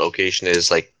alternate location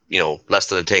is like less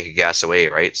than a tank of gas away,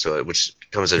 right? So which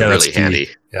comes in really handy.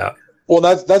 Yeah. Well,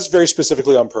 that's very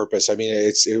specifically on purpose. I mean,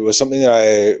 it was something that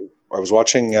I was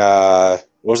watching. What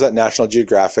was that, National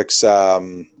Geographic's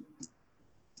Doomsday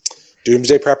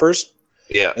Preppers?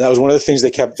 Yeah, and that was one of the things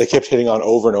they kept hitting on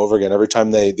over and over again. Every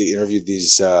time they interviewed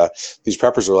these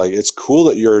preppers, were like, it's cool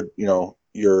that your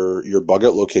bug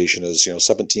out location is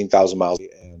 17,000 miles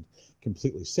and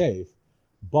completely safe,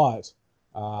 but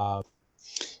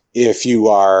if you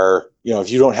are if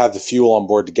you don't have the fuel on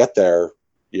board to get there,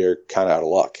 you're kind of out of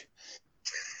luck.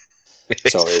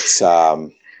 So it's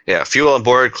fuel on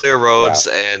board, clear roads,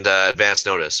 and advance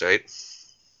notice, right?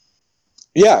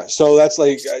 Yeah, so that's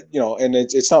like and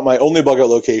it's not my only bug out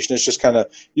location. It's just kind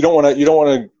of you don't want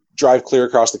to drive clear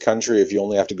across the country if you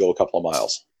only have to go a couple of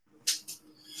miles.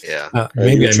 Yeah,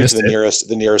 maybe I missed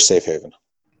the nearest safe haven.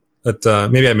 But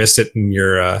maybe I missed it in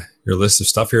your list of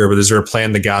stuff here. But is there a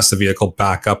plan to gas the vehicle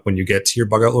back up when you get to your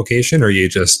bug out location, or are you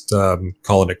just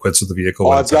calling it quits with the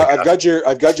vehicle?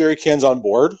 I've got jerry cans on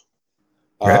board.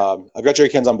 Okay. I've got jerry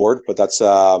cans on board, but that's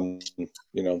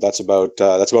that's about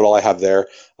all I have there.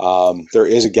 There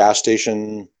is a gas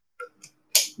station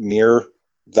near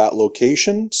that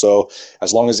location, so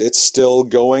as long as it's still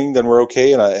going, then we're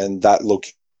okay. And that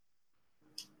location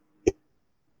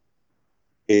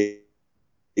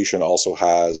also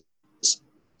has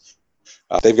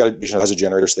has a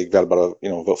generator, so they've got about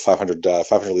 500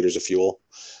 liters of fuel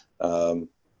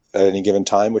at any given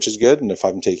time, which is good. And if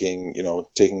I'm taking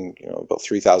about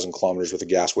 3,000 kilometers worth of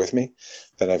gas with me,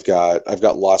 then I've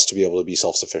got lots to be able to be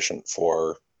self-sufficient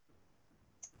for.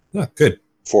 Yeah, good.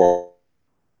 For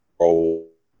a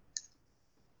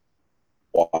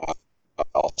while.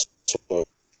 So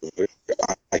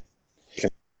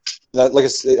like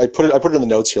I put it in the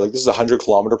notes here. Like, this is a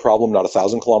 100-kilometer problem, not a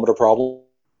 1,000-kilometer problem.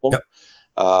 Yep.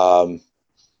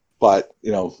 But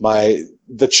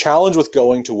the challenge with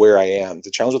going to where I am,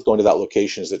 the challenge with going to that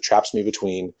location is it traps me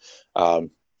between the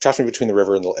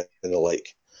river and the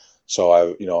lake. So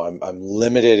I'm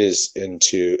limited as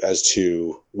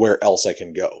to where else I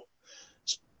can go.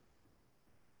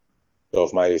 So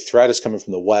if my threat is coming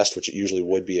from the west, which it usually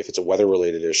would be if it's a weather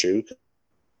related issue,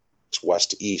 it's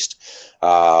west to east,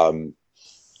 I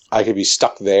could be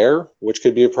stuck there, which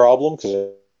could be a problem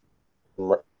because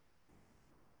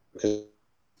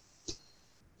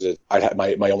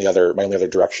my only other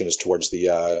direction is towards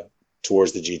the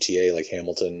GTA, like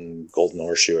Hamilton, Golden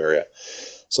Horseshoe area.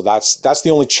 So that's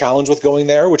the only challenge with going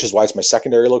there, which is why it's my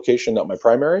secondary location, not my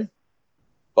primary,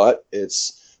 but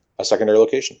it's a secondary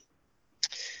location.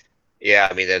 Yeah,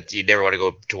 I mean, that you never want to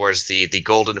go towards the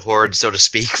golden horde, so to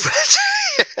speak. But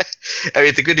I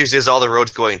mean, the good news is all the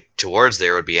roads going towards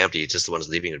there would be empty. Just the ones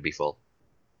leaving would be full.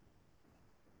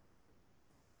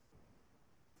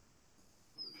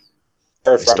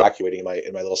 Evacuating in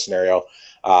my little scenario.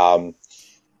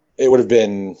 it would have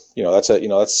been, that's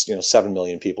 7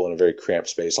 million people in a very cramped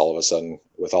space all of a sudden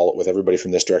with everybody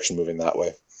from this direction moving that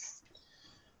way.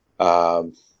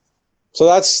 So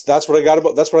that's what I got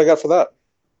for that.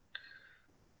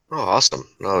 Oh, awesome!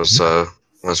 That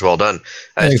was well done,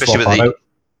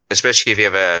 especially if you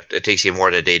have it takes you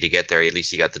more than a day to get there. At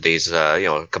least you got the days,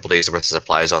 a couple days worth of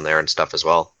supplies on there and stuff as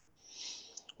well.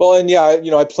 Well, and yeah,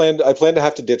 I plan to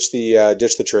have to ditch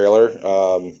the trailer.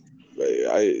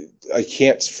 I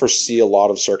can't foresee a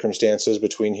lot of circumstances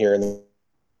between here and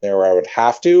there where I would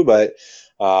have to, but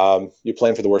you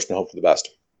plan for the worst and hope for the best.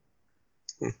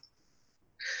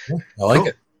 I like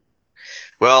it.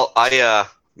 Well,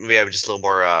 maybe I'm just a little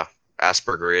more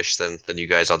Asperger-ish than you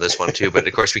guys on this one too. But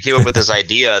of course, we came up with this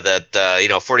idea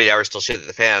that 48 hours till shit at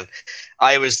the fan.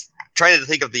 I was trying to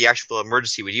think of the actual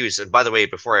emergency we'd use. And by the way,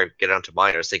 before I get on to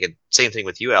mine, I was thinking same thing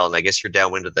with you, Alan. I guess you're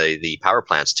downwind of the power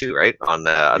plants too, right?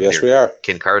 Yes, we are.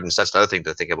 Kincardine. That's another thing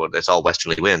to think about. It's all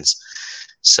westerly winds,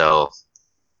 so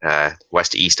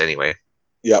west to east anyway.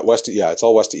 Yeah, west. Yeah, it's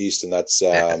all west to east, and that's so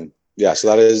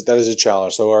that is a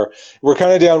challenge. So we're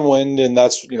kind of downwind, and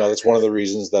that's one of the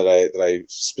reasons that I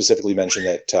specifically mentioned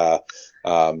that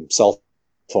cell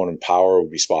phone and power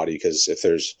would be spotty, because if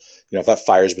there's if that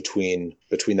fires between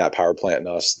that power plant and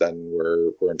us, then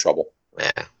we're in trouble.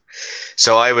 Yeah.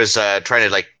 So I was trying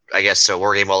to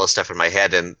war game all this stuff in my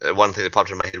head, and one thing that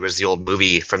popped in my head was the old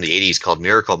movie from the 80s called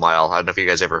Miracle Mile. I don't know if you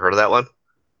guys ever heard of that one.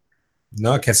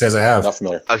 No, I can't say as I have. Not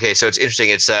familiar. Okay, so it's interesting.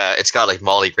 It's got like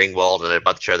Molly Ringwald and a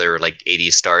bunch of other like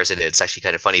 80s stars in it. It's actually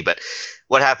kind of funny. But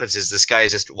what happens is this guy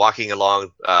is just walking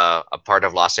along a part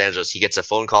of Los Angeles. He gets a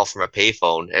phone call from a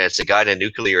payphone, and it's a guy in a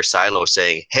nuclear silo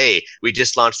saying, "Hey, we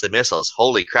just launched the missiles.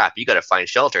 Holy crap, you got to find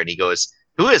shelter." And he goes,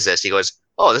 "Who is this?" He goes,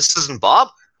 "Oh, this isn't Bob.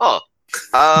 Oh,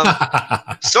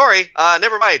 sorry,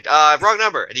 never mind. Wrong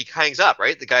number." And he hangs up.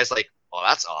 Right? The guy's like, "Oh,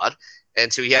 that's odd."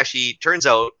 And so he actually turns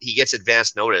out he gets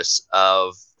advance notice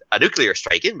of a nuclear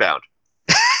strike inbound,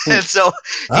 and so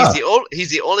he's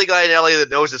the only guy in LA that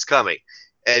knows it's coming.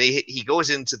 And he goes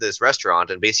into this restaurant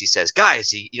and basically says,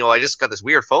 "Guys, I just got this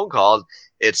weird phone call.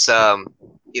 It's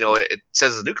it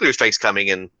says the nuclear strike's coming,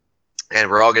 and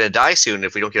we're all gonna die soon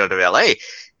if we don't get out of LA."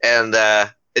 And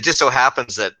it just so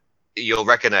happens that you'll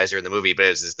recognize her in the movie, but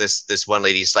it's this one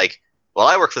lady's like, "Well,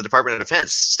 I work for the Department of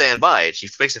Defense. Stand by." And she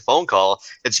makes a phone call,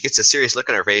 and she gets a serious look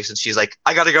on her face, and she's like,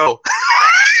 "I gotta go."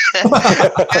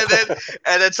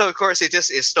 and then so of course it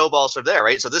snowballs from there,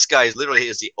 right? So this guy is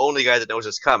the only guy that knows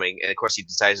it's coming, and of course he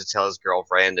decides to tell his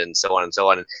girlfriend, and so on and so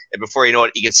on. And before you know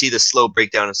it, you can see the slow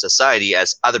breakdown in society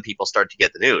as other people start to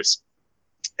get the news.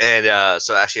 And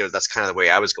so actually that's kind of the way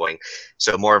I was going.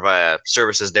 So more of a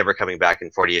services never coming back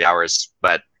in 48 hours,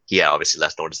 but yeah, obviously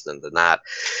less notice than that.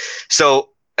 So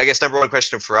I guess number one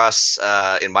question for us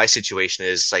in my situation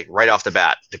is like right off the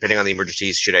bat, depending on the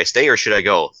emergencies, should I stay or should I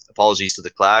go? Apologies to the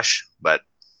clash, but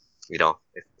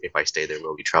if I stay, there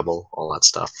will be trouble, all that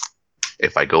stuff.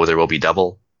 If I go, there will be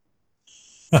double.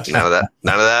 None of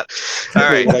that. All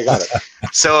right. I got it.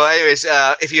 So anyways,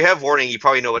 if you have warning, you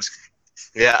probably know what's,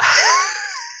 yeah.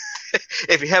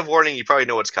 If you have warning, you probably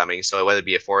know what's coming. So whether it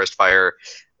be a forest fire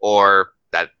or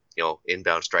that,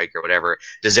 inbound strike or whatever,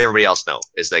 does everybody else know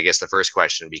is, I guess, the first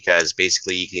question, because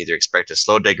basically you can either expect a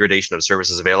slow degradation of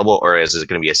services available, or is it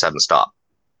going to be a sudden stop?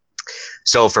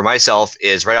 So for myself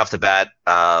is right off the bat,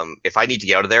 if I need to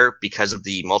get out of there because of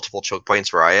the multiple choke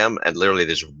points where I am, and literally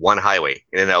there's one highway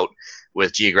in and out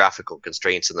with geographical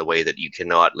constraints in the way that you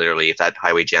cannot literally, if that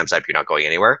highway jams up, you're not going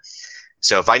anywhere.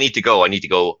 So if I need to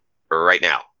go right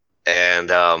now. And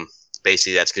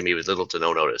basically that's going to be with little to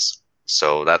no notice.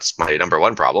 So that's my number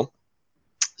one problem.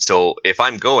 So if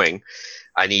I'm going,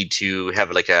 I need to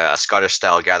have like a Scottish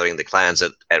style gathering of the clans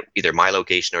at either my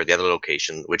location or the other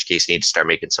location, in which case I need to start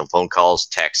making some phone calls,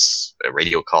 texts,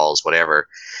 radio calls, whatever.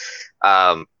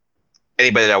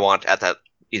 Anybody that I want at that,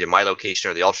 either my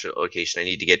location or the alternate location, I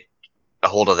need to get a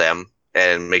hold of them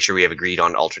and make sure we have agreed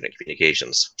on alternate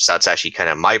communications. So that's actually kind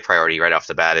of my priority right off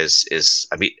the bat is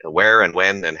where and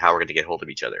when and how we're going to get hold of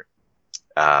each other.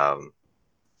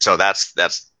 So that's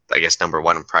I guess number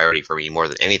one priority for me more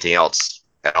than anything else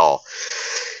at all.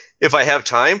 If I have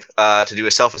time to do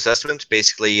a self-assessment,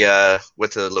 basically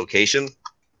with the location,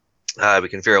 we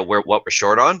can figure out what we're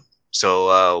short on.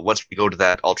 So once we go to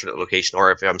that alternate location,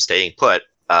 or if I'm staying put,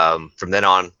 from then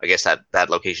on, I guess that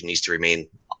location needs to remain,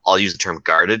 I'll use the term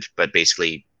guarded, but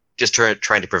basically just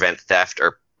trying to prevent theft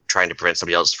or trying to prevent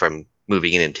somebody else from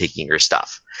moving in and taking your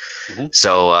stuff. Mm-hmm.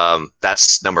 So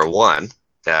that's number one.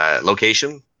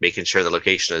 Location, making sure the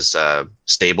location is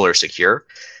stable or secure.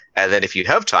 And then if you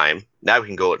have time, now we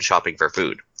can go out shopping for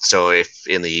food. So if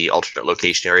in the alternate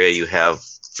location area you have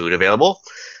food available,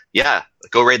 yeah,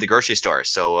 go raid the grocery store.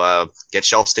 So get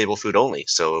shelf-stable food only.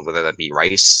 So whether that be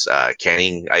rice,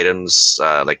 canning items,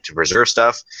 like to preserve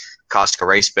stuff, Costco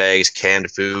rice bags,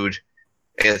 canned food,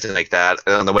 anything like that.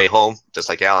 And on the way home, just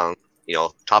like Alan,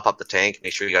 top up the tank,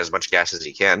 make sure you got as much gas as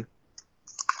you can.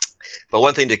 But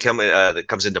one thing that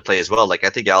comes into play as well, like I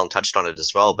think Alan touched on it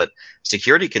as well, but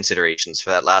security considerations for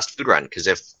that last food run. Because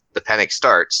if the panic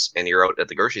starts and you're out at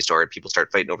the grocery store and people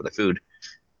start fighting over the food,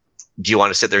 do you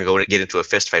want to sit there and go and get into a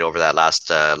fist fight over that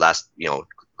last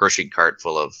grocery cart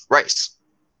full of rice?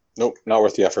 Nope, not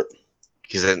worth the effort.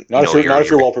 Because then not if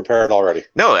you're well prepared already.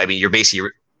 No, I mean you're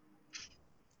basically,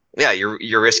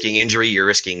 you're risking injury, you're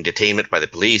risking detainment by the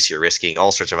police, you're risking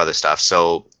all sorts of other stuff.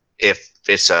 So if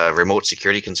it's a remote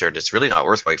security concern, it's really not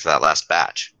worth going for that last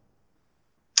batch,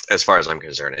 as far as I'm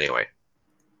concerned, anyway.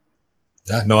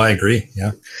 Yeah, no, I agree.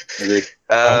 Yeah, agreed.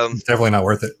 Definitely not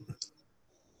worth it.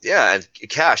 Yeah, and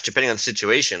cash, depending on the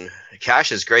situation,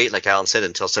 cash is great, like Alan said,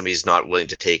 until somebody's not willing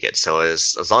to take it. So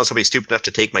as long as somebody's stupid enough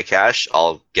to take my cash,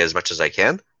 I'll get as much as I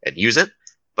can and use it.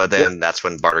 But then that's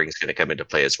when bartering is going to come into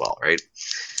play as well, right?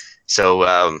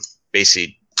 So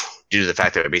basically, due to the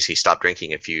fact that I basically stopped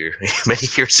drinking many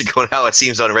years ago now, it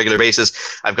seems on a regular basis,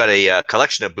 I've got a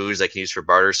collection of booze I can use for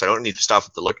barter, so I don't need to stop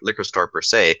at the liquor store per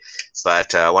se,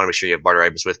 but I want to make sure you have barter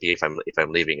items with me if I'm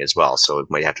leaving as well. So we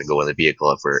might have to go in the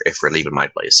vehicle if we're leaving my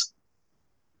place.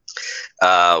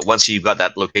 Once you've got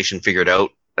that location figured out,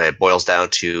 it boils down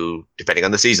to, depending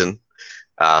on the season,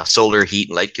 solar, heat,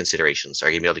 and light considerations. Are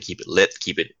you going to be able to keep it lit,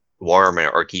 keep it warm,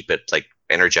 or keep it like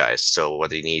energized? So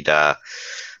whether you need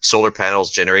solar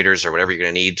panels, generators, or whatever you're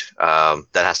going to need, that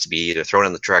has to be either thrown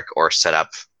in the truck or set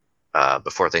up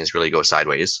before things really go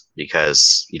sideways,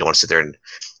 because you don't want to sit there and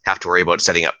have to worry about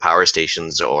setting up power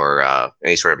stations or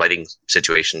any sort of lighting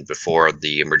situation before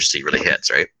the emergency really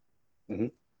hits, right? Mm-hmm.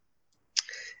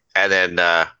 And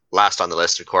then last on the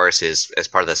list, of course, is as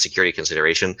part of the security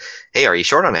consideration. Hey, are you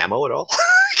short on ammo at all?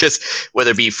 Because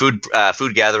whether it be food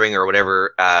gathering or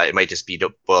whatever, it might just be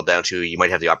boiled down to you might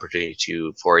have the opportunity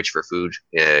to forage for food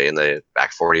in the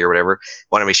back 40 or whatever.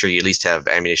 Want to make sure you at least have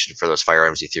ammunition for those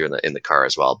firearms you threw in the car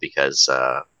as well, because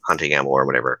hunting ammo or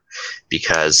whatever.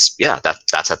 Because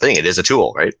that's a thing. It is a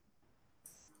tool, right?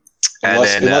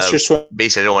 Unless you're swimming,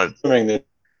 basically, I don't want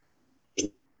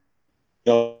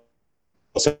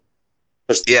to.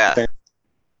 Yeah.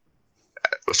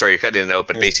 Sorry, you're cutting it out,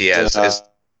 but basically as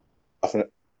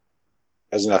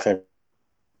nothing.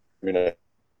 I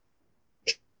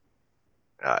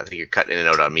think you're cutting in and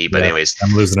out on me, but anyways,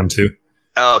 I'm losing them too.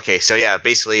 Oh, okay, so yeah,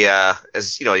 basically,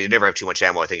 as you know, you never have too much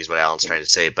ammo, I think is what Alan's trying to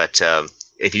say. But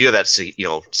if you do have that,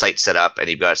 site set up and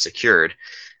you've got it secured,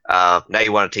 now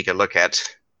you want to take a look at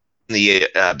the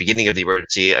beginning of the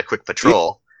emergency, a quick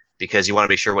patrol. Because you want to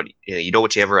make sure what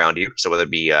you have around you. So whether it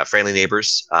be friendly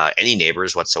neighbors, any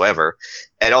neighbors whatsoever,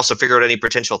 and also figure out any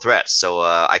potential threats. So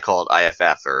I call it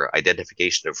IFF, or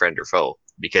identification of friend or foe.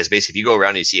 Because basically, if you go around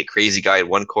and you see a crazy guy in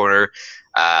one corner,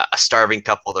 a starving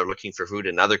couple that are looking for food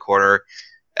in another corner,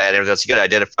 and everything else, you got to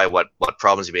identify what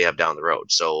problems you may have down the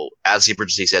road. So as the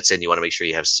emergency sets in, you want to make sure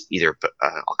you have either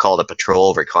I'll call it a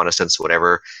patrol, reconnaissance,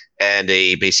 whatever, and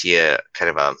basically a kind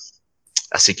of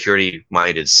a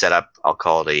security-minded setup. I'll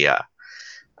call it a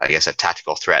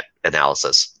tactical threat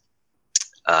analysis.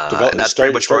 And that's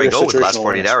pretty much where I go with the last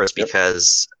 48 hours,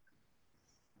 because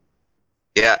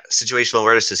situational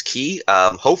awareness is key.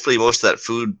 Hopefully most of that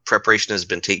food preparation has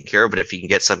been taken care of, but if you can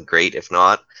get some, great. If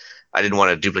not, I didn't want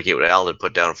to duplicate what Alan had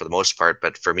put down for the most part,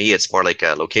 but for me, it's more like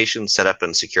a location, setup,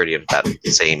 and security of that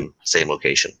same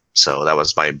location. So that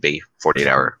was my big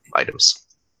 48-hour items.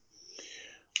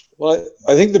 Well,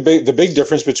 I think the big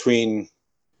difference between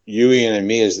you, Ian, and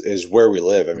me is where we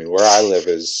live. I mean, where I live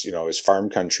is farm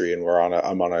country, and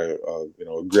I'm on a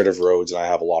grid of roads, and I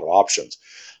have a lot of options.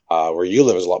 Where you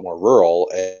live is a lot more rural,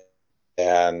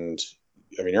 and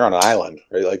I mean, you're on an island,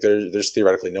 right? Like there's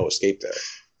theoretically no escape there.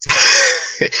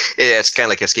 Yeah, it's kind of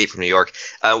like Escape from New York.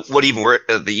 What even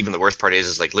the worst part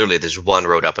is like literally there's one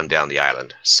road up and down the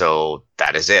island, so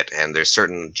that is it. And there's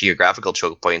certain geographical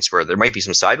choke points where there might be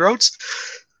some side roads.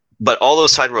 But all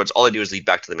those side roads, all they do is lead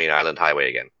back to the main island highway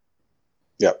again.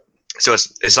 Yep. So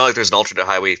it's not like there's an alternate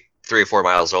highway 3 or 4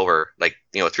 miles over. Like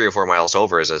 3 or 4 miles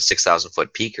over is a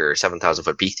 6,000-foot peak or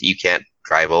 7,000-foot peak that you can't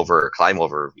drive over or climb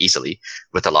over easily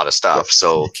with a lot of stuff. Yep.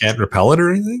 So you can't rappel it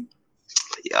or anything.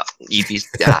 Yeah, you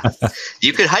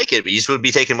could hike it, but you just wouldn't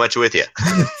be taking much with you.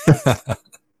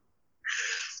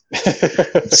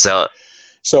 So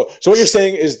what you're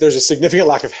saying is there's a significant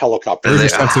lack of helicopters.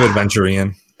 There's a sense of adventure,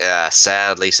 Ian. Yeah,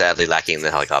 sadly lacking the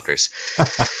helicopters.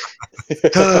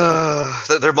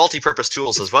 They're multi-purpose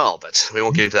tools as well, but we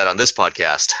won't get into that on this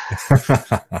podcast.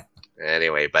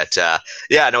 Anyway, but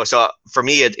yeah, no. So for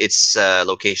me, it's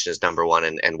location is number one,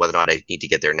 and whether or not I need to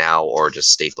get there now or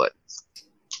just stay put.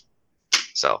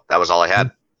 So that was all I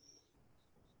had.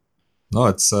 No,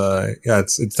 it's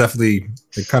definitely,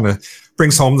 it kind of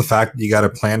brings home the fact that you got to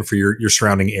plan for your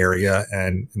surrounding area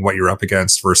and what you're up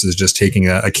against versus just taking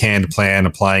a canned plan,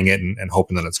 applying it, and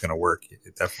hoping that it's going to work.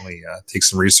 It definitely takes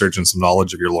some research and some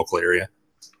knowledge of your local area.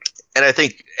 And I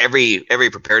think every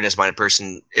preparedness-minded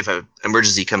person, if an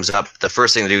emergency comes up, the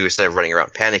first thing to do instead of running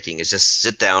around panicking is just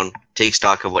sit down, take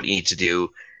stock of what you need to do,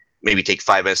 maybe take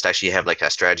 5 minutes to actually have like a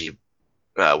strategy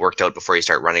worked out before you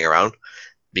start running around.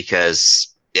 Because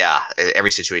yeah,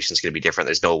 every situation is going to be different.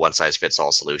 There's no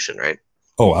one-size-fits-all solution, right?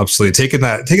 Oh, absolutely. Taking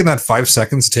that 5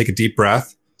 seconds to take a deep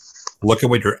breath, look at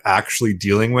what you're actually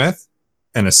dealing with,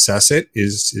 and assess it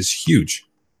is huge.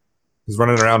 Because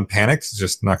running around panicked is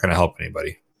just not going to help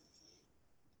anybody.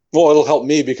 Well, it'll help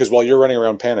me because while you're running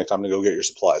around panicked, I'm going to go get your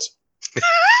supplies.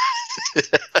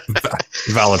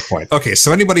 Valid point. Okay,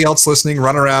 so anybody else listening,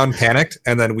 run around panicked,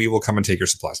 and then we will come and take your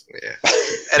supplies. Yeah.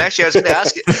 And actually, I was going to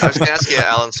ask you,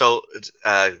 Alan. So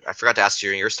I forgot to ask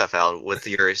you your stuff, Alan. With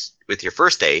your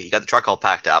first day, you got the truck all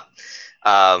packed up.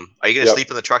 Are you going to sleep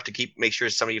in the truck to make sure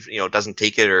somebody doesn't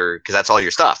take it, or because that's all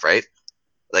your stuff, right?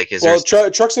 Like,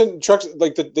 trucks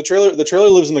like the trailer. The trailer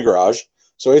lives in the garage,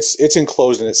 so it's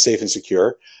enclosed and it's safe and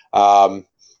secure.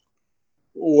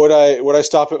 Would I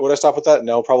stop with that?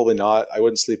 No, probably not. I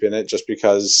wouldn't sleep in it just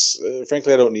because,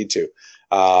 frankly, I don't need to.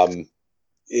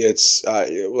 It's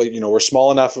we're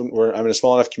small enough. I'm in a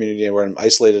small enough community and we're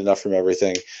isolated enough from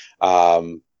everything.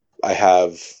 I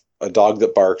have a dog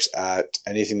that barks at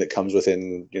anything that comes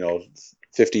within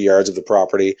 50 yards of the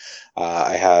property.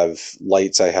 I have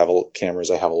lights. I have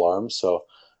cameras. I have alarms. So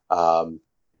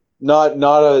not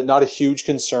a huge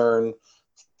concern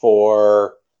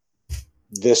for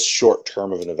this short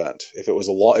term of an event. If it was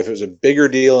a bigger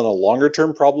deal and a longer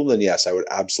term problem, then yes, I would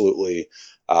absolutely.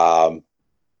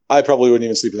 I probably wouldn't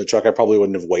even sleep in the truck. I probably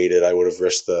wouldn't have waited. I would have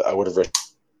risked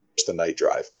the night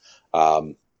drive.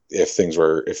 If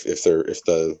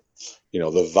the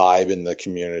vibe in the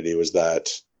community was that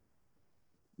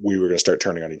we were going to start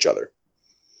turning on each other.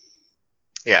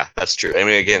 Yeah, that's true. I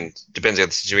mean, again, depends on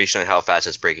the situation and how fast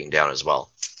it's breaking down as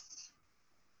well.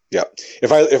 Yeah,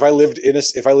 if I lived in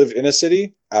a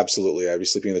city, absolutely, I'd be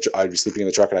sleeping in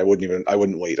the truck, and I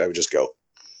wouldn't wait. I would just go.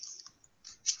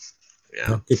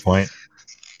 Yeah, good point.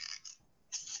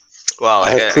 Well,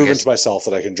 I have proven to myself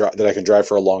that I can drive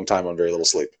for a long time on very little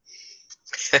sleep.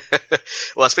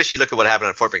 Well, especially look at what happened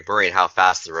in Fort McMurray and how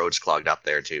fast the roads clogged up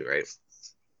there too, right?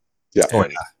 Yeah.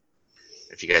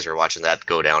 If you guys were watching that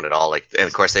go down at all, and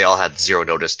of course they all had zero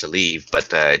notice to leave,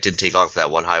 but it didn't take long for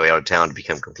that one highway out of town to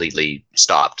become completely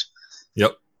stopped.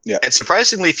 Yep. Yeah. And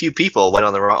surprisingly few people went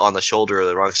on the shoulder or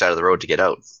the wrong side of the road to get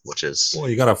out, which is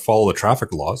you got to follow the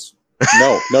traffic laws.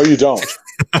 No, you don't.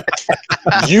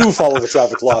 You follow the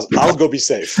traffic laws. I'll go be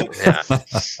safe. Yeah.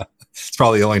 It's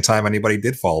probably the only time anybody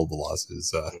did follow the laws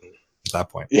is at that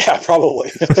point. Yeah,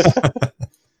 probably.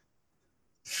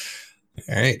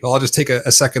 All right. Well, I'll just take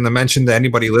a second to mention to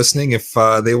anybody listening, if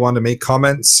they want to make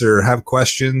comments or have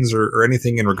questions or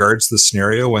anything in regards to the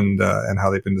scenario and how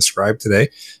they've been described today,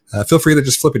 feel free to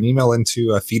just flip an email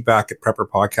into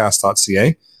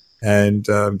feedback@prepperpodcast.ca and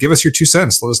give us your 2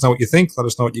 cents. Let us know what you think. Let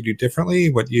us know what you do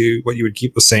differently, what you would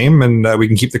keep the same, and we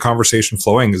can keep the conversation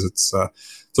flowing, because it's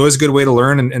always a good way to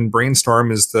learn and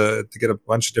brainstorm, is to get a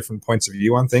bunch of different points of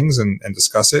view on things and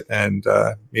discuss it. And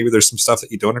maybe there's some stuff that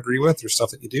you don't agree with or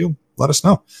stuff that you do. Let us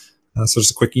know. So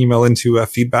just a quick email into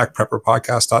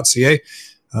feedback@prepperpodcast.ca.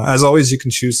 As always, you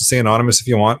can choose to stay anonymous if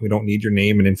you want. We don't need your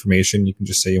name and information. You can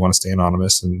just say you want to stay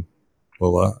anonymous, and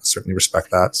we'll certainly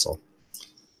respect that. So,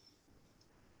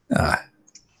 and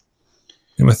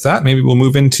with that, maybe we'll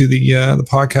move into the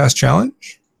podcast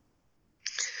challenge.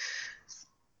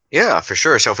 Yeah, for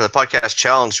sure. So for the podcast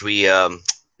challenge, we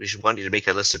should want you to make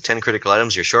a list of 10 critical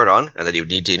items you're short on, and that you would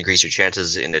need to increase your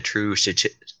chances in a true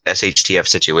SHTF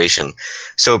situation.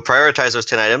 So prioritize those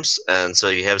 10 items, and so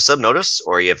you have some notice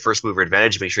or you have first mover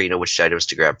advantage. Make sure you know which items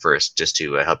to grab first, just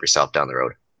to help yourself down the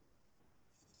road.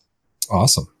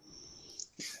 Awesome.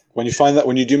 When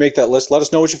you do make that list, let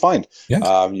us know what you find.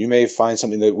 Yeah. You may find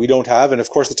something that we don't have, and of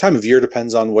course, the time of year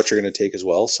depends on what you're going to take as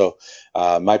well. So,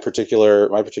 my particular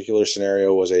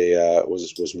scenario was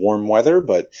was warm weather,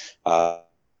 but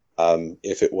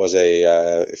if it was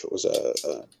a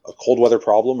cold weather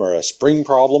problem or a spring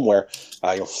problem where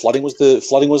flooding was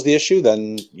the issue,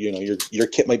 then your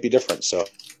kit might be different. So,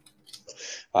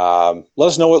 let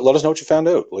us know what you found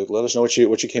out. Let us know what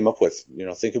you came up with.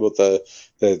 Think about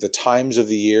the times of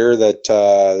the year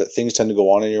that things tend to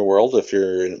go on in your world. If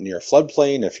you're near a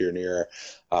floodplain, if you're near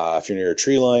a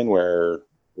tree line where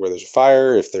there's a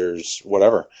fire, if there's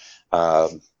whatever,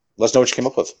 let us know what you came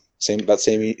up with. Same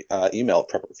email,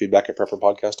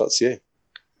 feedback@prepperpodcast.ca.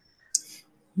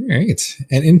 All right,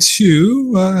 and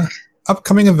into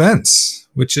upcoming events,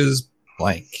 which is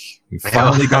blank. We've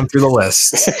finally gone through the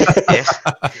list. Yeah.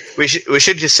 We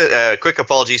should just say quick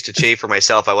apologies to Che for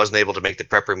myself. I wasn't able to make the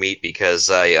prepper meet because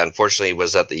I unfortunately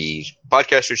was at the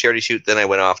podcaster charity shoot. Then I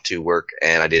went off to work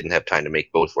and I didn't have time to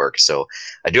make both work. So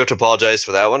I do have to apologize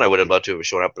for that one. I would have loved to have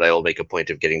shown up, but I will make a point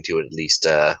of getting to it at least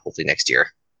hopefully next year.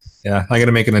 Yeah, I'm going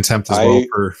to make an attempt as well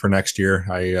for next year.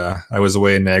 I was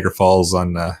away in Niagara Falls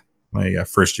on my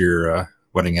first year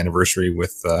wedding anniversary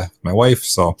with my wife.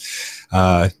 So,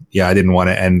 I didn't want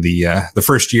to end the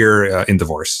first year in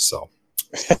divorce. So,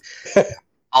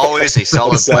 always a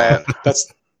solid plan.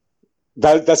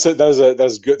 That was good.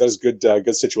 That was good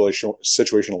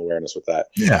situational awareness with that.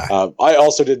 Yeah. I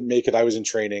also didn't make it. I was in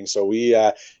training, so we've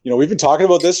been talking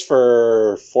about this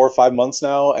for 4 or 5 months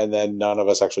now, and then none of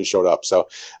us actually showed up. So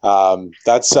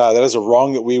that is a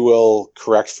wrong that we will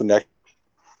correct for next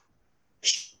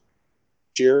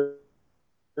year.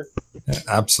 Yeah,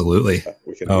 absolutely.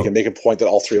 We can make a point that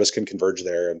all three of us can converge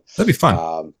there, and that'd be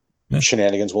fun.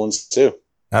 Shenanigans will ensue.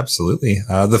 Absolutely.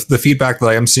 The feedback that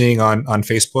I am seeing on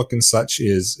Facebook and such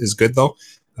is good though.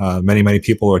 Many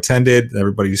people attended.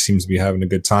 Everybody seems to be having a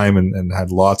good time and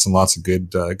had lots and lots of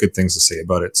good things to say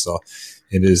about it. So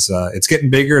it is it's getting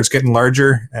bigger, it's getting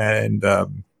larger, and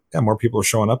more people are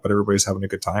showing up, but everybody's having a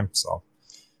good time. So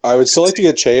I would still like to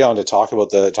get Che on to talk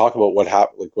about what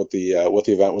happened, like what the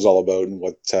event was all about and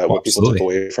what people took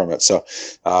away from it. So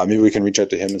maybe we can reach out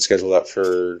to him and schedule that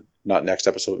for not next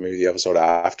episode, but maybe the episode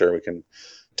after. We can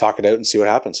talk it out and see what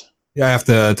happens. Yeah, I have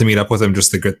to meet up with him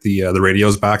just to get the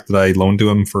radios back that I loaned to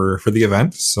him for the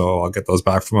event. So I'll get those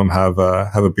back from him, have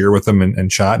a beer with him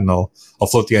and chat, and I'll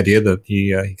float the idea that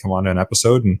he come on an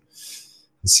episode and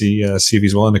see if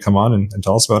he's willing to come on and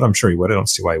tell us about it. I'm sure he would. I don't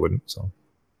see why he wouldn't. So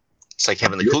it's like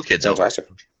having the cool kids over.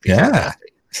 Yeah.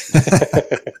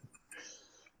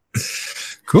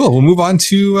 Cool. We'll move on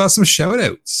to some shout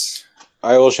outs.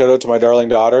 I will shout out to my darling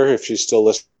daughter if she's still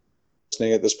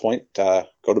listening at this point. Go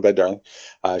to bed, darling.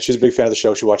 She's a big fan of the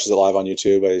show. She watches it live on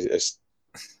YouTube. I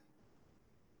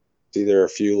see there are a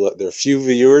few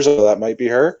viewers, so that might be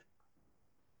her.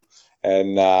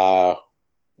 And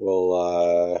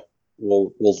we'll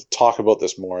talk about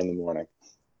this more in the morning.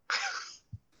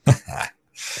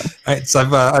 All right, so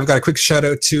I've got a quick shout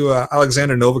out to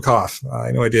Alexander Novikov.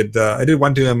 I know I did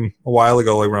one to him a while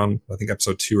ago, around I think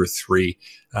episode 2 or 3.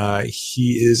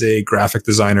 He is a graphic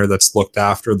designer that's looked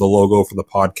after the logo for the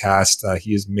podcast.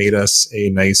 He has made us a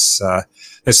nice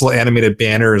little animated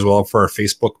banner as well for our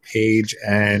Facebook page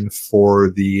and for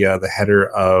the header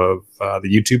of the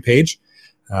YouTube page.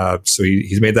 So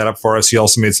he's made that up for us. He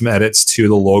also made some edits to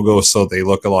the logo so they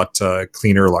look a lot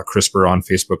cleaner, a lot crisper on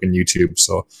Facebook and YouTube.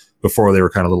 So before they were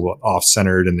kind of a little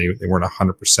off-centered and they weren't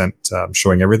 100%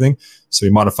 showing everything. So he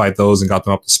modified those and got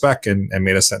them up to spec and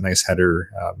made us that nice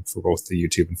header for both the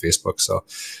YouTube and Facebook. So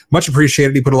much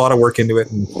appreciated. He put a lot of work into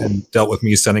it and dealt with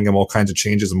me sending him all kinds of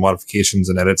changes and modifications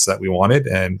and edits that we wanted.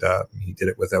 And he did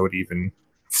it without even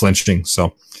flinching.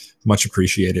 So much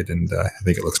appreciated. And I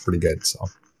think it looks pretty good. So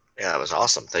yeah, it was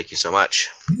awesome. Thank you so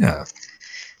much. Yeah.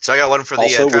 So I got one for the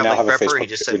traveling prepper. He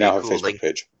just sent me a cool link.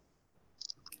 Page.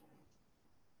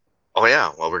 Oh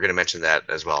yeah, well we're going to mention that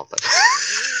as well. But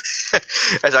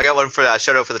so I got one for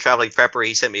shout out for the traveling prepper.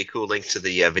 He sent me a cool link to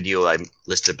the video I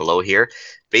listed below here,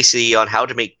 basically on how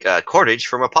to make cordage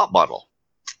from a pop bottle.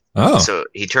 Oh. So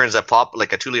he turns a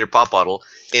 2-liter pop bottle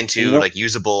into like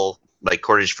usable like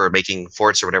cordage for making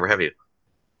forts or whatever have you.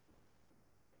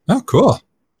 Oh, cool.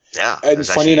 Yeah. And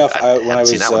funny enough, when I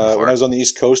was on the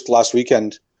East Coast last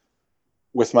weekend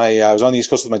with I was on the East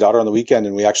Coast with my daughter on the weekend,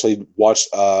 and we actually watched.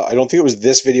 I don't think it was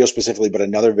this video specifically, but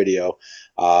another video.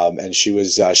 And she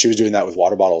was doing that with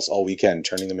water bottles all weekend,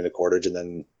 turning them into cordage and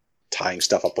then tying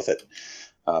stuff up with it.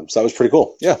 So that was pretty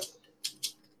cool. Yeah.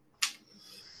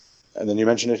 And then you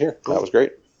mentioned it here. Cool. That was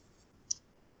great.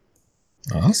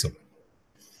 Awesome.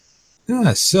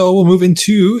 Yeah, so we'll move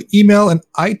into email and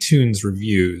iTunes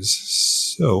reviews.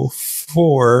 So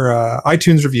for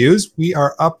iTunes reviews, we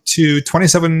are up to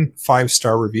 27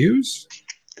 5-star reviews.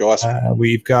 Go us.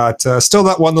 We've got still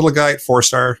that one little guy at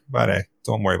 4-star, but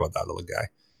don't worry about that little guy.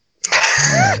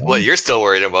 Well, you're still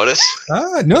worried about us.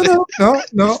 No.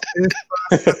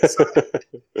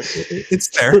 It's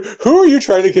there. Who are you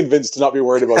trying to convince to not be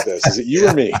worried about this? Is it you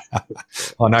or me?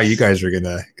 Well, now you guys are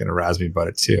gonna razz me about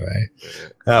it too, eh?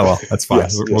 Oh well, that's fine.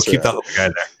 Yes, we'll keep that little guy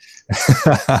there.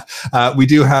 We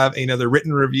do have another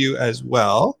written review as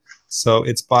well. So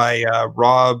it's by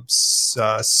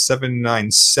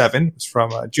Rob797. It's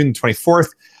from June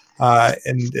 24th.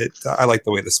 And I like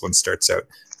the way this one starts out.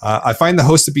 I find the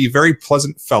host to be a very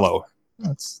pleasant fellow.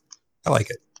 I like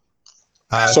it.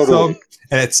 And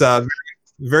it's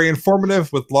very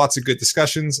informative with lots of good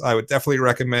discussions. I would definitely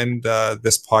recommend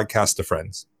this podcast to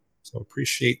friends. So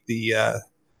appreciate the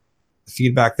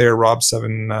feedback there,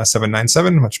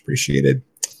 Rob797. Much appreciated.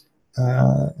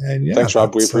 And yeah, thanks,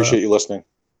 Rob. We appreciate you listening.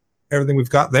 Everything we've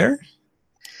got there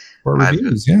for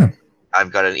reviews. I've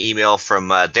got an email from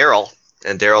Daryl,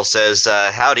 and Daryl says,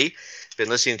 "Howdy, been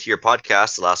listening to your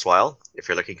podcast the last while. If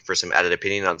you're looking for some added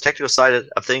opinion on the technical side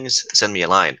of things, send me a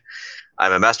line.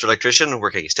 I'm a master electrician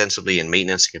working extensively in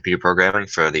maintenance and computer programming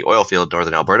for the oil field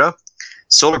Northern Alberta.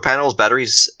 Solar panels,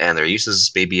 batteries, and their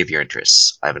uses may be of your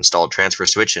interest. I've installed transfer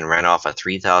switch and ran off a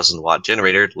 3,000 watt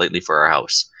generator lately for our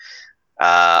house.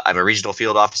 I'm a regional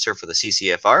field officer for the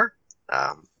CCFR.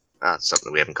 That's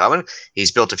something we have in common.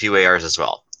 He's built a few ARs as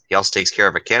well. He also takes care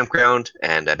of a campground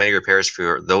and many repairs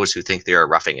for those who think they are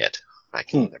roughing it. I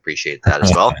can appreciate that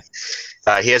as well.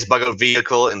 He has a bug-out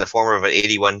vehicle in the form of an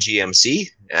 81 GMC,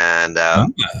 and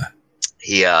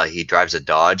he drives a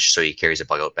Dodge, so he carries a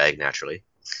bug-out bag naturally.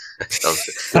 So,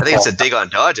 I think it's a dig on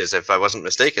Dodges, if I wasn't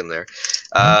mistaken there.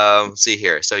 See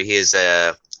here. So he is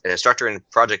an instructor in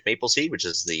Project Maple Seed, which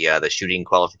is the shooting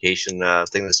qualification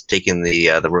thing that's taking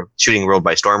the shooting world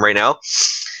by storm right now.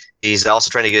 He's also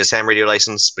trying to get his ham radio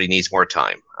license, but he needs more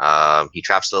time. He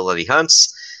traps little and he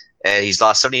hunts, and he's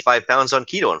lost 75 pounds on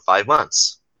keto in 5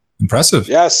 months. Impressive.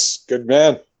 Yes, good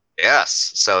man.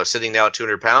 Yes. So sitting now at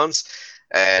 200 pounds,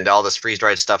 and all this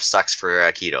freeze-dried stuff sucks for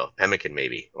keto. Pemmican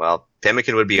maybe. Well,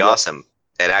 pemmican would be awesome,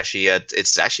 and actually,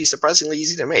 it's actually surprisingly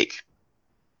easy to make.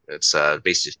 It's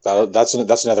basically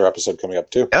that's another episode coming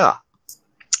up too. Yeah.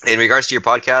 In regards to your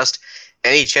podcast,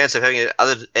 any chance of having it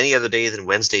any other day than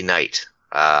Wednesday night?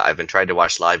 I've been trying to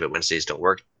watch live, but Wednesdays don't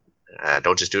work.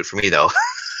 Don't just do it for me though.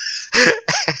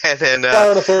 And then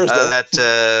on a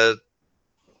Thursday.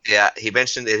 He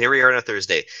mentioned, and here we are on a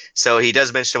Thursday. So he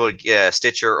does mention about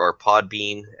Stitcher or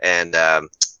Podbean, and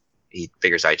he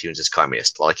figures iTunes is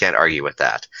communist. Well, I can't argue with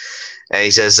that. And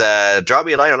he says, drop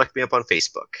me a line or look me up on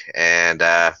Facebook. And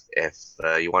if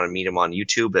you want to meet him on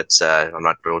YouTube, that's I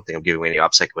don't think I'm giving any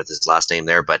OPSEC with his last name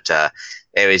there. But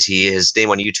anyways, his name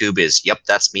on YouTube is Yep,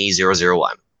 That's Me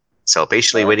 001. So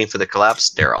patiently waiting for the collapse,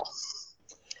 Daryl.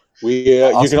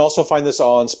 You can also find this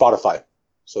on Spotify.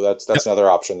 So that's another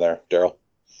option there, Daryl.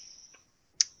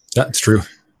 That's true.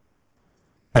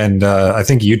 And I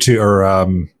think YouTube or I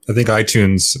think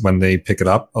iTunes, when they pick it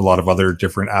up, a lot of other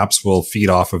different apps will feed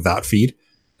off of that feed.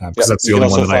 Because that's the only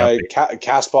one that I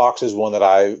Castbox is one that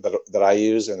I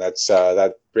use, and that's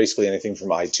that basically anything from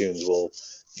iTunes will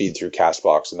feed through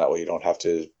Castbox, and that way you don't have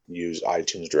to use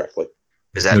iTunes directly.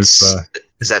 Is that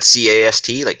CAST,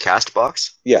 like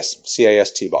Castbox? Yes,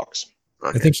 CAST box.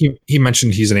 Okay. I think he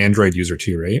mentioned he's an Android user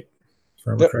too, right?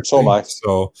 Yep, so am I.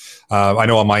 So I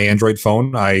know on my Android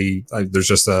phone, I there's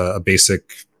just a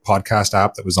basic podcast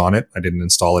app that was on it. I didn't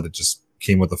install it; it just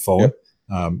came with the phone. Yep.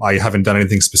 I haven't done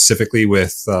anything specifically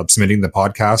with submitting the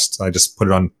podcast. I just put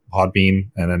it on Podbean,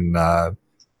 and then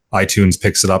iTunes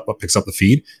picks it up, picks up the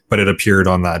feed. But it appeared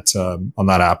on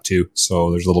that app too. So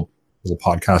there's a little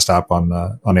podcast app on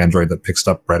Android that picks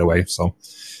it up right away. So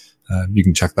you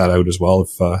can check that out as well if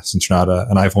since you're not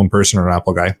an iPhone person or an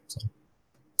Apple guy. So.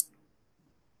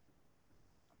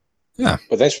 Yeah,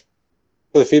 but thanks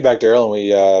for the feedback, Daryl, and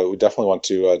we definitely want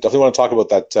to talk about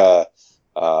that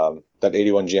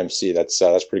 81 GMC.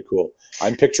 That's pretty cool.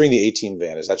 I'm picturing the 18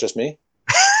 van. Is that just me?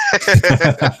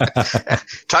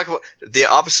 Talk about the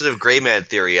opposite of gray man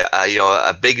theory.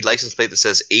 A big license plate that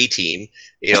says 18.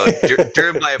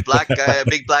 Driven by a black guy, a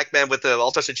big black man with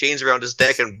all sorts of chains around his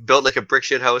neck and built like a brick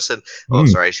shit house. And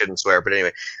sorry, I shouldn't swear, but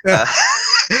anyway,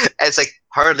 it's like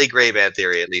hardly gray man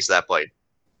theory at least at that point.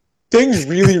 Things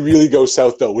really, really go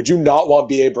south, though. Would you not want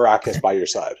B.A. Baracus by your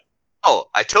side? Oh,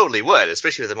 I totally would,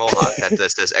 especially with the mohawk that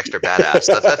this extra badass.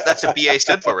 That's what BA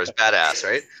stood for, was badass,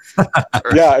 right?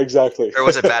 Yeah, exactly. Or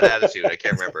was it bad attitude? I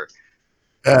can't remember.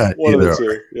 One of the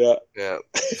two, yeah.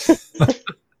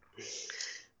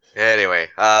 Anyway,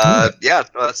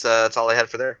 that's all I had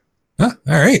for there. All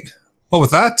right. Well,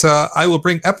 with that, I will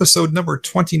bring episode number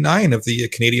 29 of the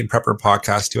Canadian Prepper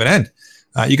Podcast to an end.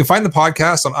 You can find the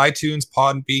podcast on iTunes,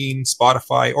 Podbean,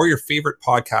 Spotify, or your favorite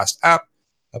podcast app.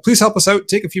 Please help us out.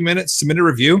 Take a few minutes, submit a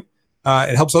review.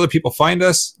 It helps other people find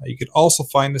us. You can also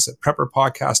find us at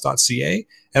prepperpodcast.ca.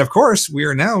 And of course, we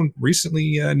are now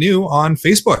recently new on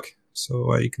Facebook.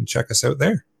 So you can check us out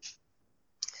there.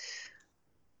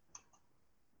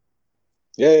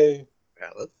 Yay.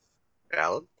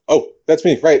 Alan. Oh, that's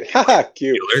me. Right. Haha,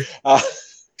 cute.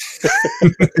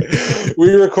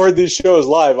 We record these shows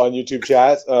live on YouTube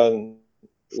chats.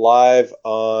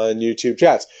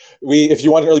 If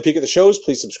you want an early peek at the shows,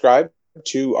 please subscribe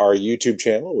to our YouTube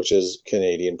channel, which is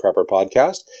Canadian Prepper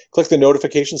Podcast. Click the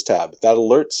notifications tab. That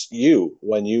alerts you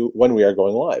when we are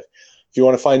going live. If you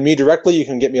want to find me directly, you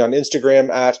can get me on Instagram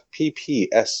at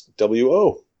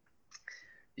PPSWO.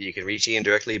 You can reach Ian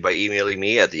directly by emailing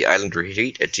me at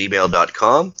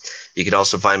theislandretreat@gmail.com. You can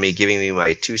also find me giving me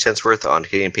my 2 cents worth on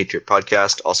Canadian Patriot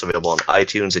Podcast, also available on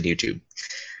iTunes and YouTube.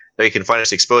 There you can find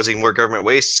us exposing more government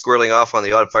waste, squirreling off on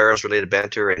the odd firearms-related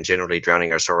banter, and generally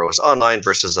drowning our sorrows online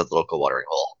versus at the local watering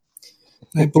hole.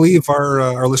 I believe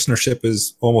our listenership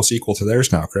is almost equal to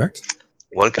theirs now, correct?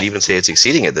 One could even say it's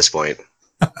exceeding at this point.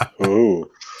 Ooh.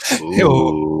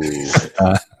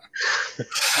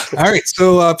 All right,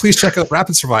 so please check out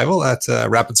Rapid Survival at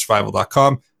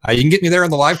rapidsurvival.com. You can get me there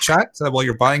in the live chat while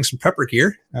you're buying some prepper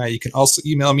gear. You can also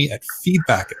email me at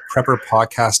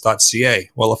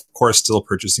feedback@prepperpodcast.ca, while of course still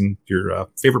purchasing your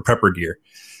favorite prepper gear.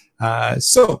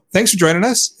 So thanks for joining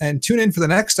us, and tune in for the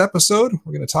next episode.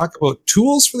 We're going to talk about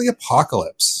tools for the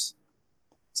apocalypse.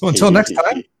 So until next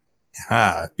time,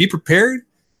 be prepared,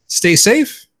 stay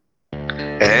safe,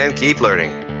 and keep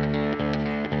learning.